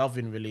fantastic,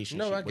 loving relationship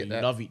No, I where get you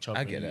that. love each other,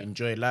 I and get you that.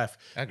 enjoy life,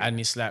 I get and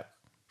it's like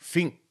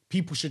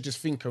people should just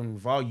think and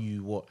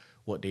value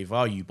what they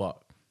value,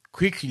 but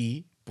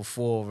quickly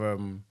before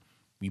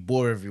we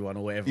bore everyone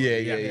or whatever. Yeah,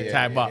 at yeah, the yeah,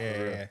 time. yeah, But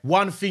yeah.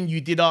 one thing you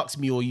did ask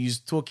me or you was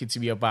talking to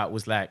me about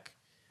was like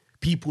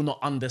people not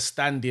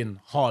understanding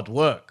hard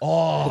work.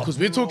 Oh, because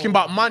we're talking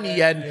about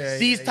money and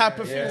these type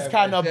of things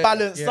kind of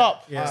balance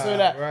up. So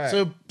that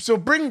right. so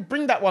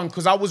bring that one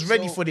because I was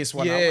ready for this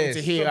one. I wanted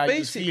to hear so how you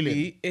was feeling.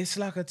 basically, it's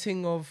like a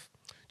thing of,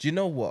 do you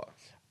know what?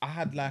 I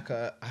had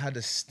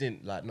a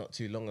stint like not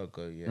too long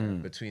ago,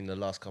 between the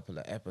last couple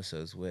of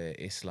episodes where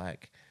it's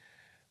like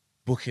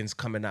bookings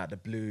coming out the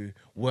blue,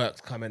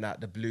 work's coming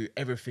out the blue,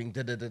 everything,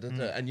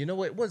 And you know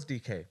what it was,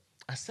 DK?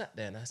 I sat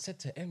there and I said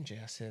to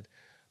MJ, I said,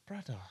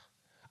 brother,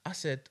 I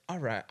said, all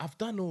right, I've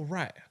done all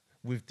right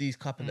with these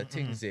couple of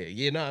things here.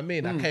 You know what I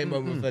mean? I came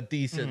home with a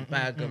decent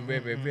bag and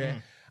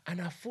and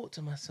I thought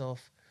to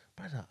myself,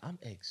 brother, I'm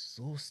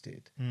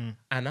exhausted. And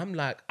I'm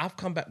like, I've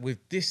come back with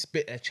this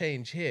bit of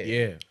change here.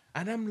 Yeah.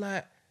 And I'm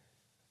like,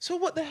 so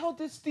what the hell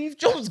did Steve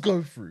Jobs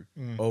go through?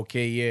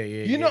 Okay,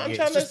 yeah. You know what I'm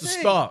trying it's to just say? the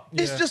start.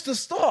 It's just the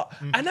start.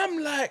 And I'm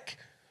like,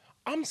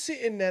 I'm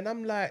sitting there and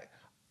I'm like,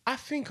 I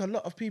think a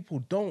lot of people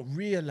don't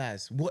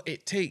realize what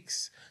it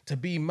takes to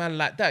be man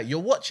like that. You're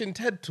watching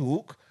TED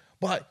Talk,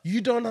 but you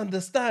don't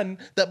understand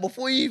that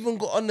before you even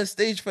got on the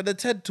stage for the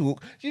TED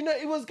Talk, you know,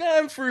 it was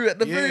going through at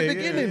the very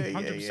beginning.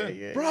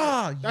 100%.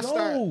 Bruh, That's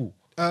yo.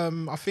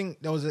 I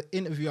think there was an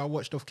interview I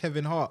watched of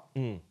Kevin Hart,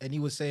 and he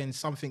was saying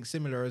something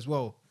similar as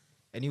well.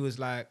 And he was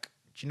like,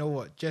 do you know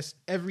what? Just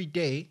every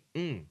day,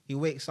 he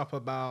wakes up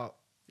about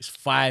It's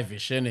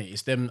 5-ish, isn't it?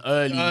 It's them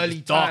early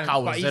times, dark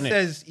hours, but he isn't it?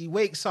 says he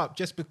wakes up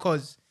just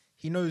because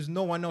he knows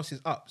no one else is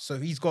up. So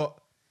he's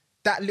got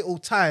that little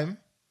time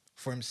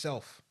for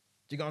himself.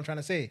 Do you get what I'm trying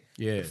to say?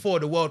 Yeah. Before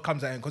the world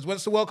comes at him. Because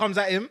once the world comes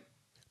at him,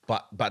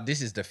 But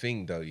this is the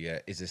thing though,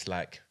 is it's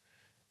like,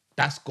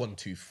 that's gone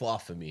too far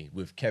for me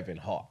with Kevin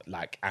Hart,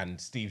 like, and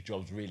Steve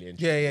Jobs really and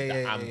Yeah,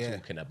 that yeah, I'm yeah.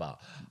 talking about.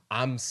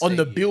 I'm On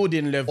the saying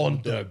building level.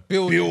 on the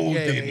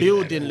building,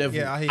 building level.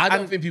 Yeah, I hear you. I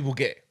don't think people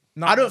get it.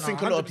 No, I don't no,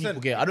 think a lot of 100%.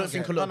 people get it. I don't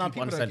think a lot of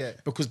people don't understand get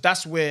it. because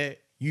that's where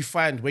you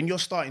find when you're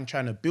starting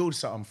trying to build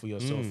something for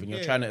yourself and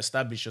you're trying to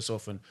establish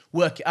yourself and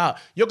work it out.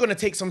 You're going to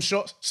take some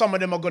shots. Some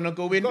of them are going to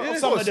go in. Of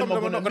Some course, of them are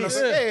going to miss.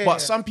 Yeah. But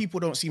some people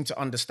don't seem to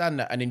understand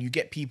that. And then you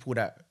get people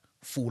that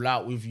fall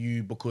out with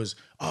you because,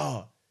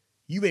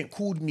 you ain't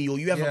called me or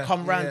you haven't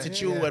come round to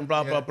chill and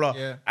blah, blah, blah.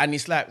 yeah. And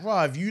it's like,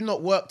 have you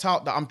not worked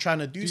out that I'm trying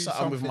to do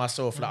something with something.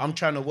 myself? Like, I'm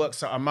trying to work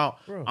something out.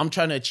 I'm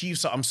trying to achieve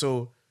something.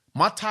 So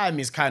my time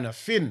is kind of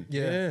thin.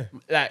 Yeah.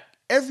 Like,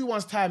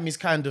 everyone's time is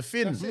kind of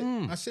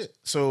thin. That's it.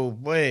 So,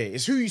 boy,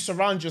 it's who you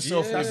surround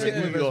yourself Yeah. with. That's it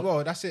and who with as you're-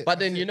 well. That's it. But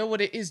then you know what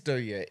it is though,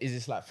 is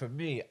it's like for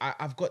me,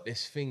 I've got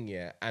this thing,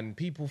 and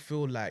people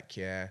feel like,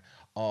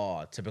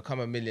 to become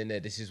a millionaire,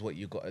 this is what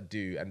you got to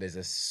do, and there's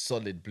a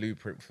solid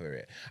blueprint for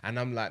it. And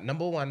I'm like,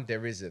 number one,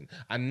 there isn't.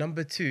 And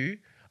number two,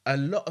 a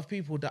lot of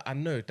people that I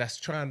know that's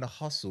trying to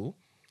hustle,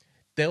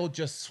 they'll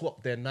just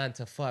swap their 9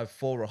 to 5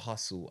 for a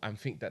hustle and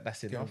think that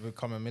that's enough. You'll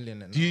become a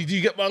millionaire. Do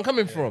you get where I'm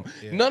coming from?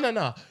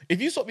 No.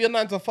 If you swap your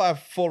 9 to 5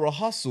 for a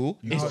hustle,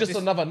 it's just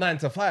another 9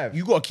 to 5.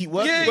 You got to keep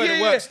working. Yeah, where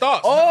the work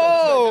starts.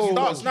 Oh, It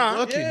starts now.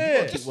 Working. Yeah. You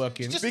got to keep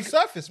working. It's just the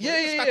surface. Man.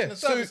 It's scratching the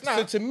So, surface now.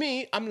 so to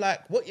me, I'm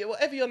like,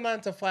 whatever your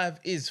 9 to 5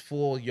 is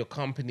for your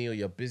company or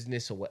your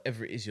business or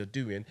whatever it is you're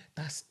doing,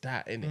 that's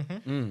that,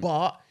 innit?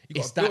 But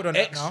it's gotta build that on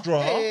that now.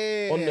 extra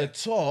Yeah. on the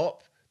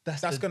top.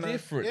 That's the gonna-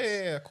 difference.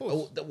 yeah, of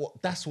course.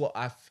 That's what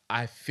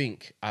I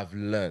think I've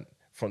learned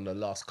from the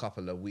last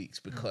couple of weeks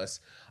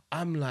because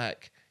I'm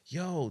like,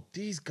 yo,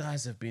 these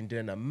guys have been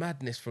doing a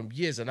madness from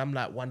years. And I'm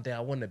like, one day I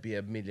want to be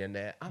a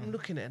millionaire. I'm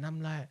looking at it and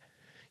I'm like,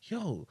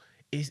 yo,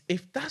 is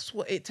if that's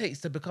what it takes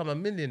to become a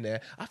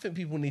millionaire, I think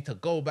people need to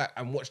go back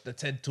and watch the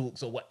TED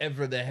Talks or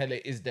whatever the hell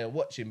it is they're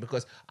watching,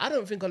 because I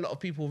don't think a lot of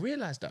people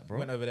realize that, bro.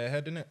 Went over their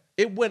head, didn't it?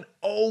 It went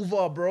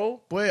over,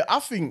 bro. Boy, I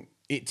think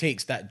it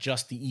takes that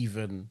just to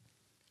even.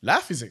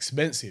 Life is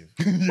expensive.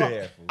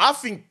 Yeah. I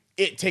think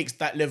it takes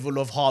that level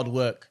of hard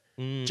work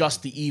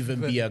just to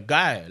even be a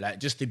guy, like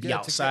just to be Yeah, to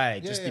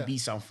outside, get- just yeah, to be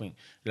something.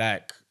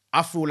 Like,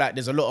 I feel like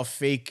there's a lot of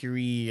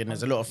fakery and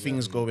there's a lot of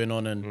things going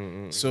on.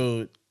 And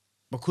so,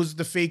 because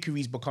the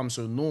fakery's become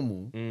so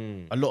normal,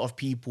 a lot of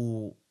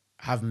people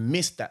have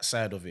missed that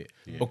side of it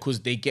because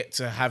they get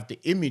to have the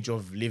image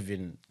of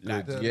living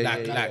like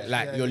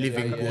you're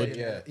living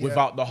good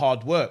without the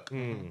hard work,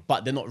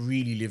 but they're not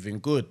really living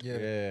good.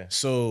 Yeah.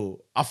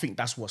 So I think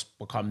that's what's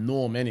become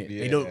norm, innit?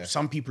 They don't.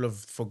 Some people have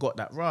forgot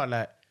that. Right,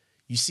 like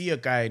you see a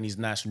guy in his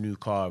nice new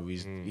car,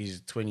 his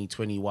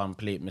 2021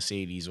 plate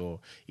Mercedes or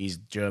his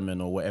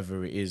German or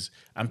whatever it is,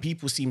 and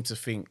people seem to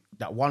think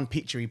that one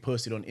picture he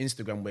posted on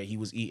Instagram where he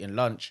was eating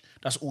lunch,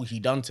 that's all he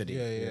done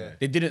today. Yeah.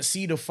 They didn't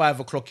see the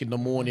 5 o'clock in the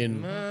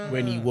morning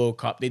when he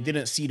woke up. They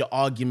didn't see the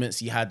arguments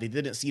he had. They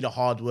didn't see the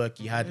hard work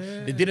he had.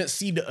 They didn't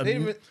see the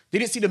they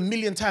didn't see the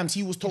million times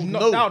he was told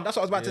Knocked no. down. That's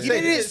what I was about to say.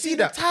 They didn't see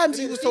the times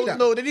he was told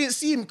no. They didn't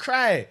see him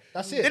cry.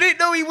 That's it. They didn't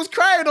know he was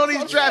crying on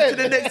his drive to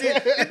the next day.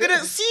 They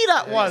didn't see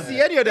that one.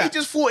 See any of that. They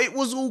just thought it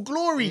was all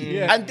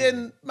glory. And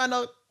then, man,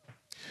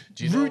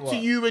 Do you know rude to what?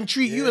 you and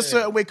treat you a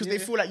certain way because they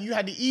feel like you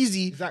had it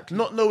easy, Exactly.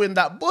 not knowing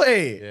that,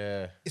 boy,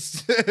 Yeah.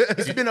 it's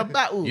been a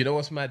battle. You know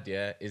what's mad,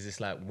 yeah? Is it's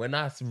like when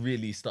I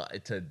really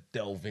started to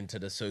delve into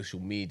the social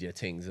media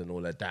things and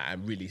all of that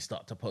and really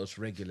start to post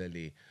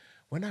regularly,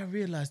 when I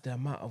realized the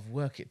amount of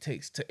work it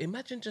takes to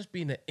imagine just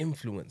being an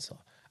influencer,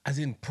 as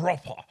in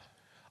proper,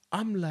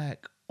 I'm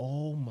like,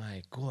 oh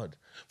my God.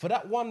 For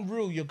that one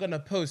reel you're going to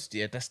post,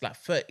 yeah, that's like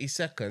 30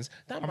 seconds,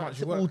 that much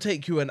might work? will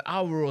take you an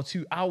hour or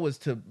 2 hours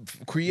to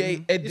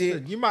create, edit,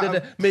 Listen, you might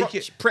have make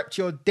it. prepped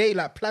your day,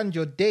 like planned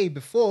your day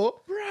before,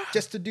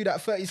 just to do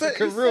that 30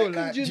 second rule.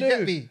 Like, do you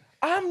get me?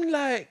 I'm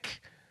like,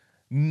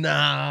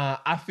 nah,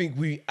 I think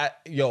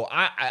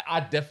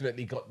I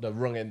definitely got the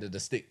wrong end of the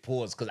stick,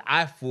 pause, because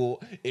I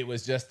thought it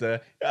was just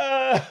a,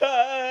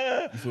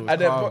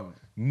 calm.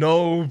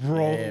 no,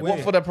 bro. Yeah, What,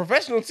 wait. for the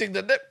professional thing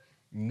that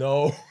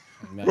no,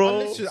 bro.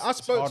 Literally, I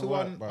spoke hard to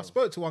work, one. bro. I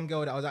spoke to one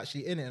girl that was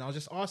actually in it, and I was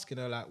just asking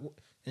her like,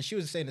 and she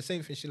was saying the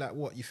same thing. She's like,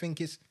 "What you think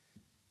it's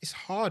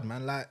hard,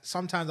 man? Like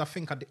sometimes I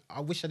think I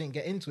wish I didn't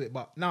get into it,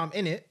 but now I'm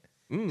in it.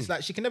 It's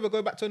like she can never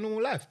go back to a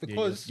normal life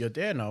because you're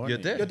there now. You're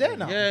aren't there. you? you're there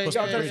now. Yeah, You know what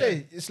I'm trying to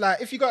say? It's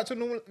like if you go out to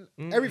normal,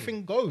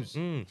 everything goes.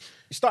 You're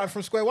starting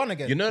from square one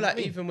again. You know, what like I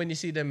mean? even when you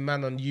see them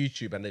man on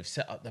YouTube and they've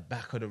set up the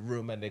back of the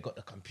room and they got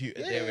the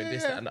computer there and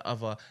this, that, and the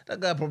other, that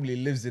guy probably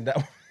lives in that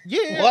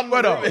one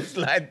brother. room. It's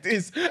like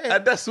this,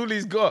 and that's all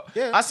he's got.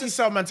 Yeah. I see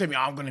some man tell me,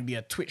 I'm gonna be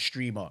a Twitch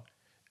streamer.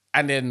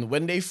 And then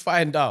when they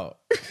find out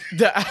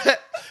that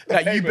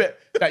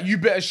you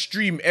better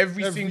stream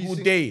every single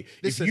day.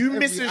 Listen, if you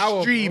miss every a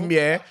hour, stream, bro.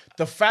 yeah,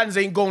 the fans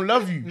ain't gonna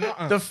love you.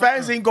 The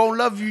fans ain't gonna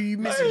love you. You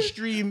miss a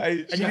stream.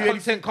 Hey, and Your you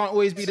content can't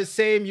always be the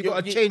same. You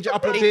got to change it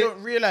up a They bit.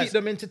 don't realize. Keep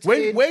them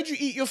entertained. Where'd you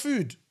eat your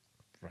food?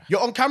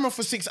 You're on camera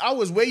for 6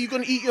 hours. Where you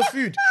gonna eat your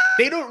food?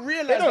 They don't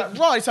realize that,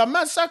 right? It's a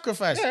mad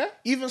sacrifice. Yeah.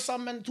 Even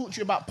some men talk to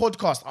you about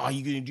podcast. Oh,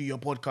 you're gonna do your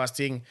podcast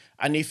thing,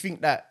 and they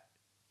think that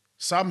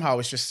somehow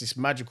it's just this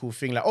magical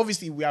thing. Like,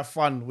 obviously, we have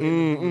fun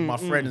with my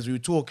friends. We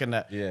talk and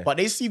that, Yeah. but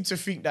they seem to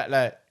think that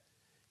like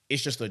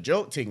it's just a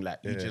joke thing. Like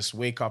you just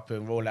wake up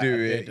and roll out Do of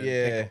it, bed and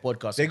yeah. take a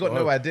podcast. They and got go no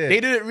home. idea. They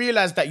didn't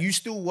realize that you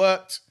still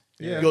worked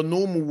your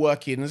normal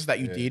workings that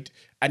you did,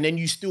 and then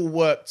you still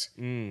worked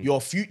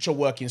your future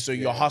working. So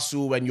your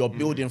hustle and your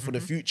building for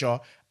the future.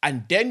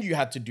 And then you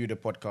had to do the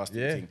podcasting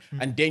thing.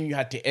 And then you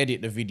had to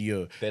edit the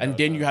video. And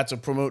then you had to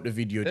promote the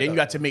video. Then you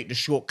had to make the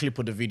short clip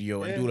of the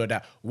video and do all of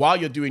that. While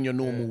you're doing your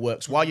normal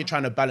works, while you're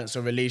trying to balance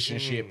a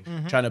relationship,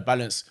 trying to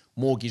balance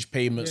mortgage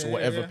payments or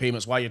whatever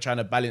payments, while you're trying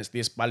to balance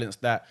this, balance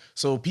that.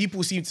 So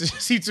people seem to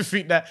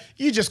think that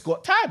you just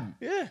got time.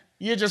 Yeah.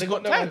 You just They got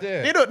got no time.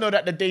 idea. They don't know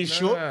that the day's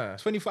short. Nah.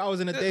 24 hours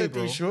in a The day,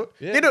 bro. day's short.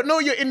 They don't know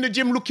you're in the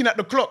gym looking at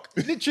the clock.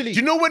 Literally. Do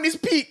you know when it's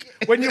peak?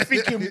 When you're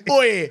thinking,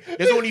 boy,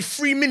 there's only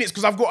 3 minutes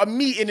because I've got a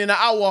meeting in an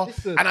hour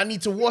Listen. and I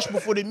need to wash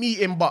before the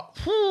meeting. But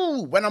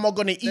when am I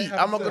gonna eat?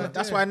 I'm not gonna.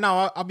 That's why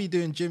now I'll be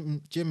doing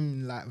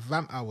gym like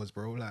vamp hours,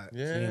 bro. Like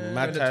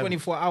mad doing the time.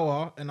 24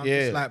 hour, and I'm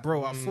Yeah. just like,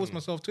 bro, I force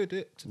myself to do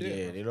it.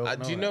 Yeah, they don't know.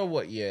 Do you know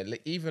what? Yeah,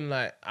 like, even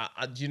like,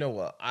 do you know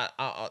what?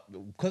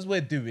 Because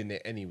we're doing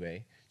it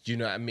anyway. Do you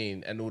know what I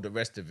mean? And all the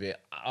rest of it.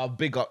 I'll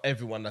big up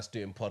everyone that's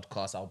doing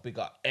podcasts. I'll big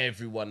up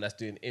everyone that's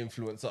doing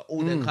influencer.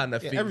 All that kind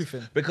of things.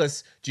 everything.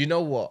 Because do you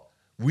know what?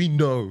 We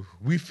know.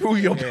 We feel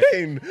your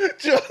pain.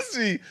 Trust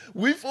me.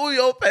 We feel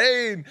your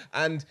pain.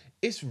 And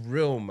it's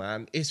real,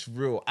 man. It's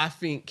real. I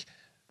think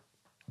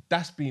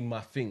that's been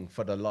my thing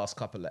for the last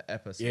couple of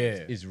episodes.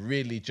 Yeah. Is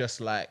really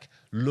just like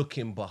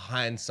looking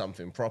behind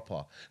something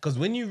proper. Because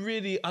when you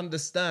really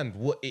understand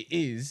what it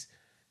is,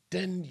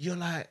 then you're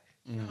like,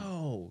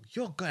 yo,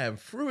 you're going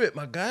through it,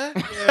 my guy.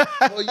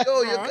 Oh,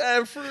 yo, you're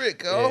going through it,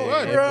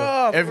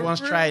 girl.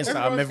 Everyone's trying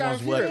something.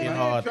 Everyone's Everyone's going through it, working man.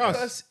 hard. Trust.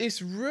 Because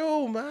it's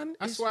real, man.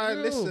 That's It's why,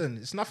 real. listen,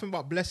 it's nothing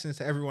but blessings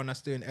to everyone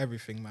that's doing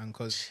everything, man.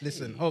 Because,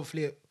 listen,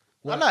 hopefully it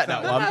I works like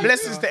that out. one.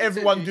 Blessings to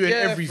everyone doing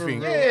Yeah, for everything.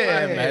 real. Yeah,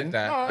 I hear man.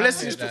 that.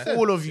 Blessings to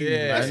all of you, Yeah.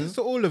 man. Blessings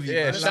to all of you.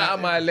 Yeah, man. shout Like, out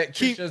my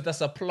electricians.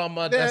 That's a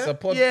plumber. That's a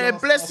podcast. Yeah,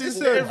 blessings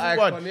to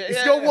everyone.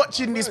 If you're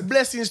watching this,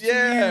 blessings to you,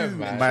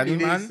 man. It man.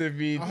 needs to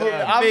be I hope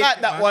done. I Make like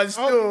it, that man. one I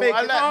still. hope make I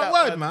it. like that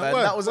Word, one, man. man.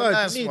 Word, That was a word.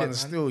 nice Need it, one man.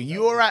 still.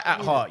 You all right at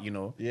heart, you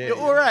know. Yeah, You're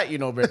yeah. all right, you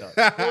know, brother.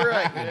 You're all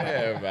right, you know.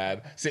 Yeah,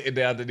 man. Sitting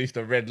there underneath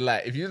the red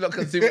light. If you look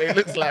and see what he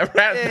looks like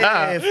right Yeah,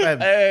 now. fam.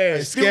 Hey,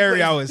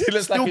 Scary hours. He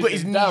looks Still like got he's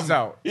his in knees damn.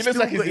 out. He looks Still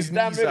like he's got in his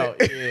damn, knees out. innit?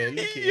 Yeah,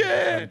 look at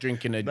Yeah. him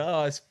drinking a.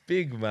 No, it's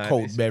big, man.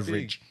 Cold It's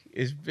beverage.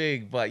 Big. It's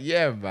big, but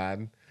yeah,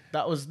 man.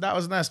 That was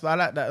nice, but I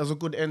like that. It was a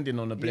good ending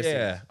on the blessings.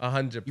 Yeah,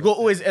 100%. You got to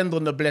always end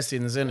on the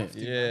blessings, innit?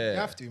 Yeah. You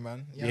have to,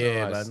 man. You have Yeah, to.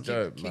 No, man. it's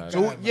dope, man.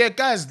 So yeah,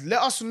 guys,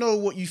 let us know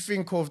what you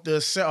think of the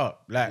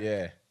setup. Like,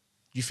 Yeah.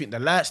 you think the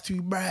light's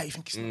too bright? You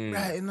think it's not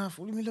bright enough?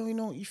 Let me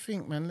know what you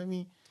think, man.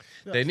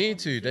 They need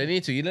to. They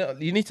need to.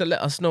 You need to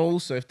let us know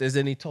also if there's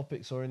any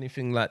topics or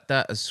anything like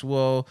that as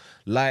well.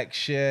 Like,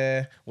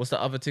 share. What's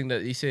the other thing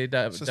that you say?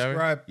 That Darren?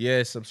 Subscribe.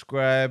 Yeah,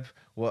 subscribe.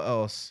 What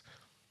else?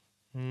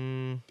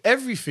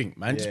 Everything,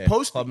 man. Yeah, Just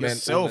post it comment, all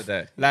yourself. of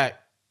that. Like,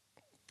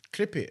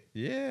 clip it.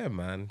 Yeah,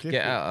 man. Clip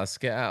Get it. at us.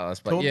 Get at us.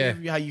 But Tell yeah,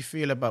 me how you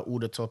feel about all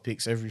the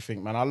topics,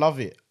 everything, man. I love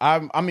it.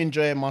 I'm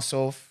enjoying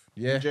myself.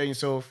 Yeah. Enjoying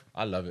yourself.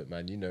 I love it,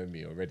 man. You know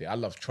me already. I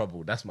love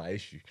trouble. That's my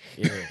issue.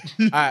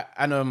 Yeah.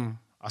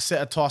 I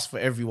set a task for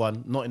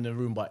everyone, not in the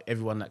room, but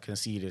everyone that can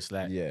see this.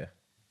 Like, Yeah.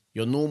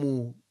 your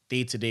normal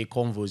day-to-day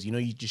convos, you know,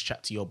 you just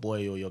chat to your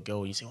boy or your girl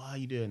and you say, "Well, how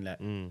you doing?" Like,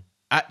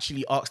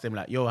 actually ask them,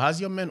 like, "Yo,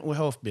 how's your mental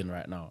health been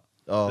right now?"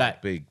 Oh,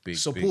 like, big.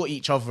 support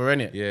each other,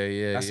 innit? Yeah,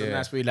 yeah, That's a yeah.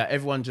 nice way. Like,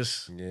 everyone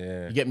just,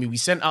 Yeah. you get me? We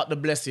sent out the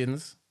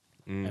blessings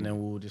and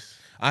then we'll just...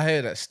 I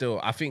hear that still.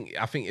 I think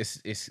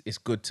it's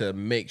good to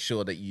make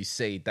sure that you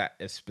say that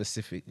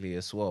specifically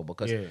as well,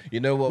 because Yeah. you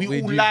know what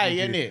We all do, lie, we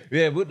do. innit?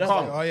 Yeah, that's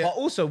Come. right. Oh, yeah. But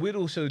also we'd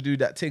also do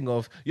that thing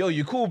of, yo,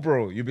 you cool,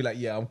 bro? You'd be like,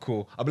 yeah, I'm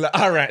cool. I'll be like,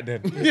 all right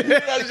then. You know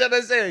what I'm trying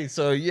to say?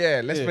 So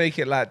yeah, let's make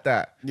it like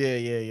that.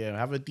 Yeah.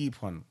 Have a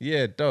deep one.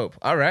 Yeah, dope.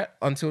 All right.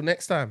 Until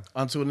next time.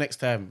 Until next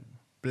time.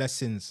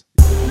 Blessings.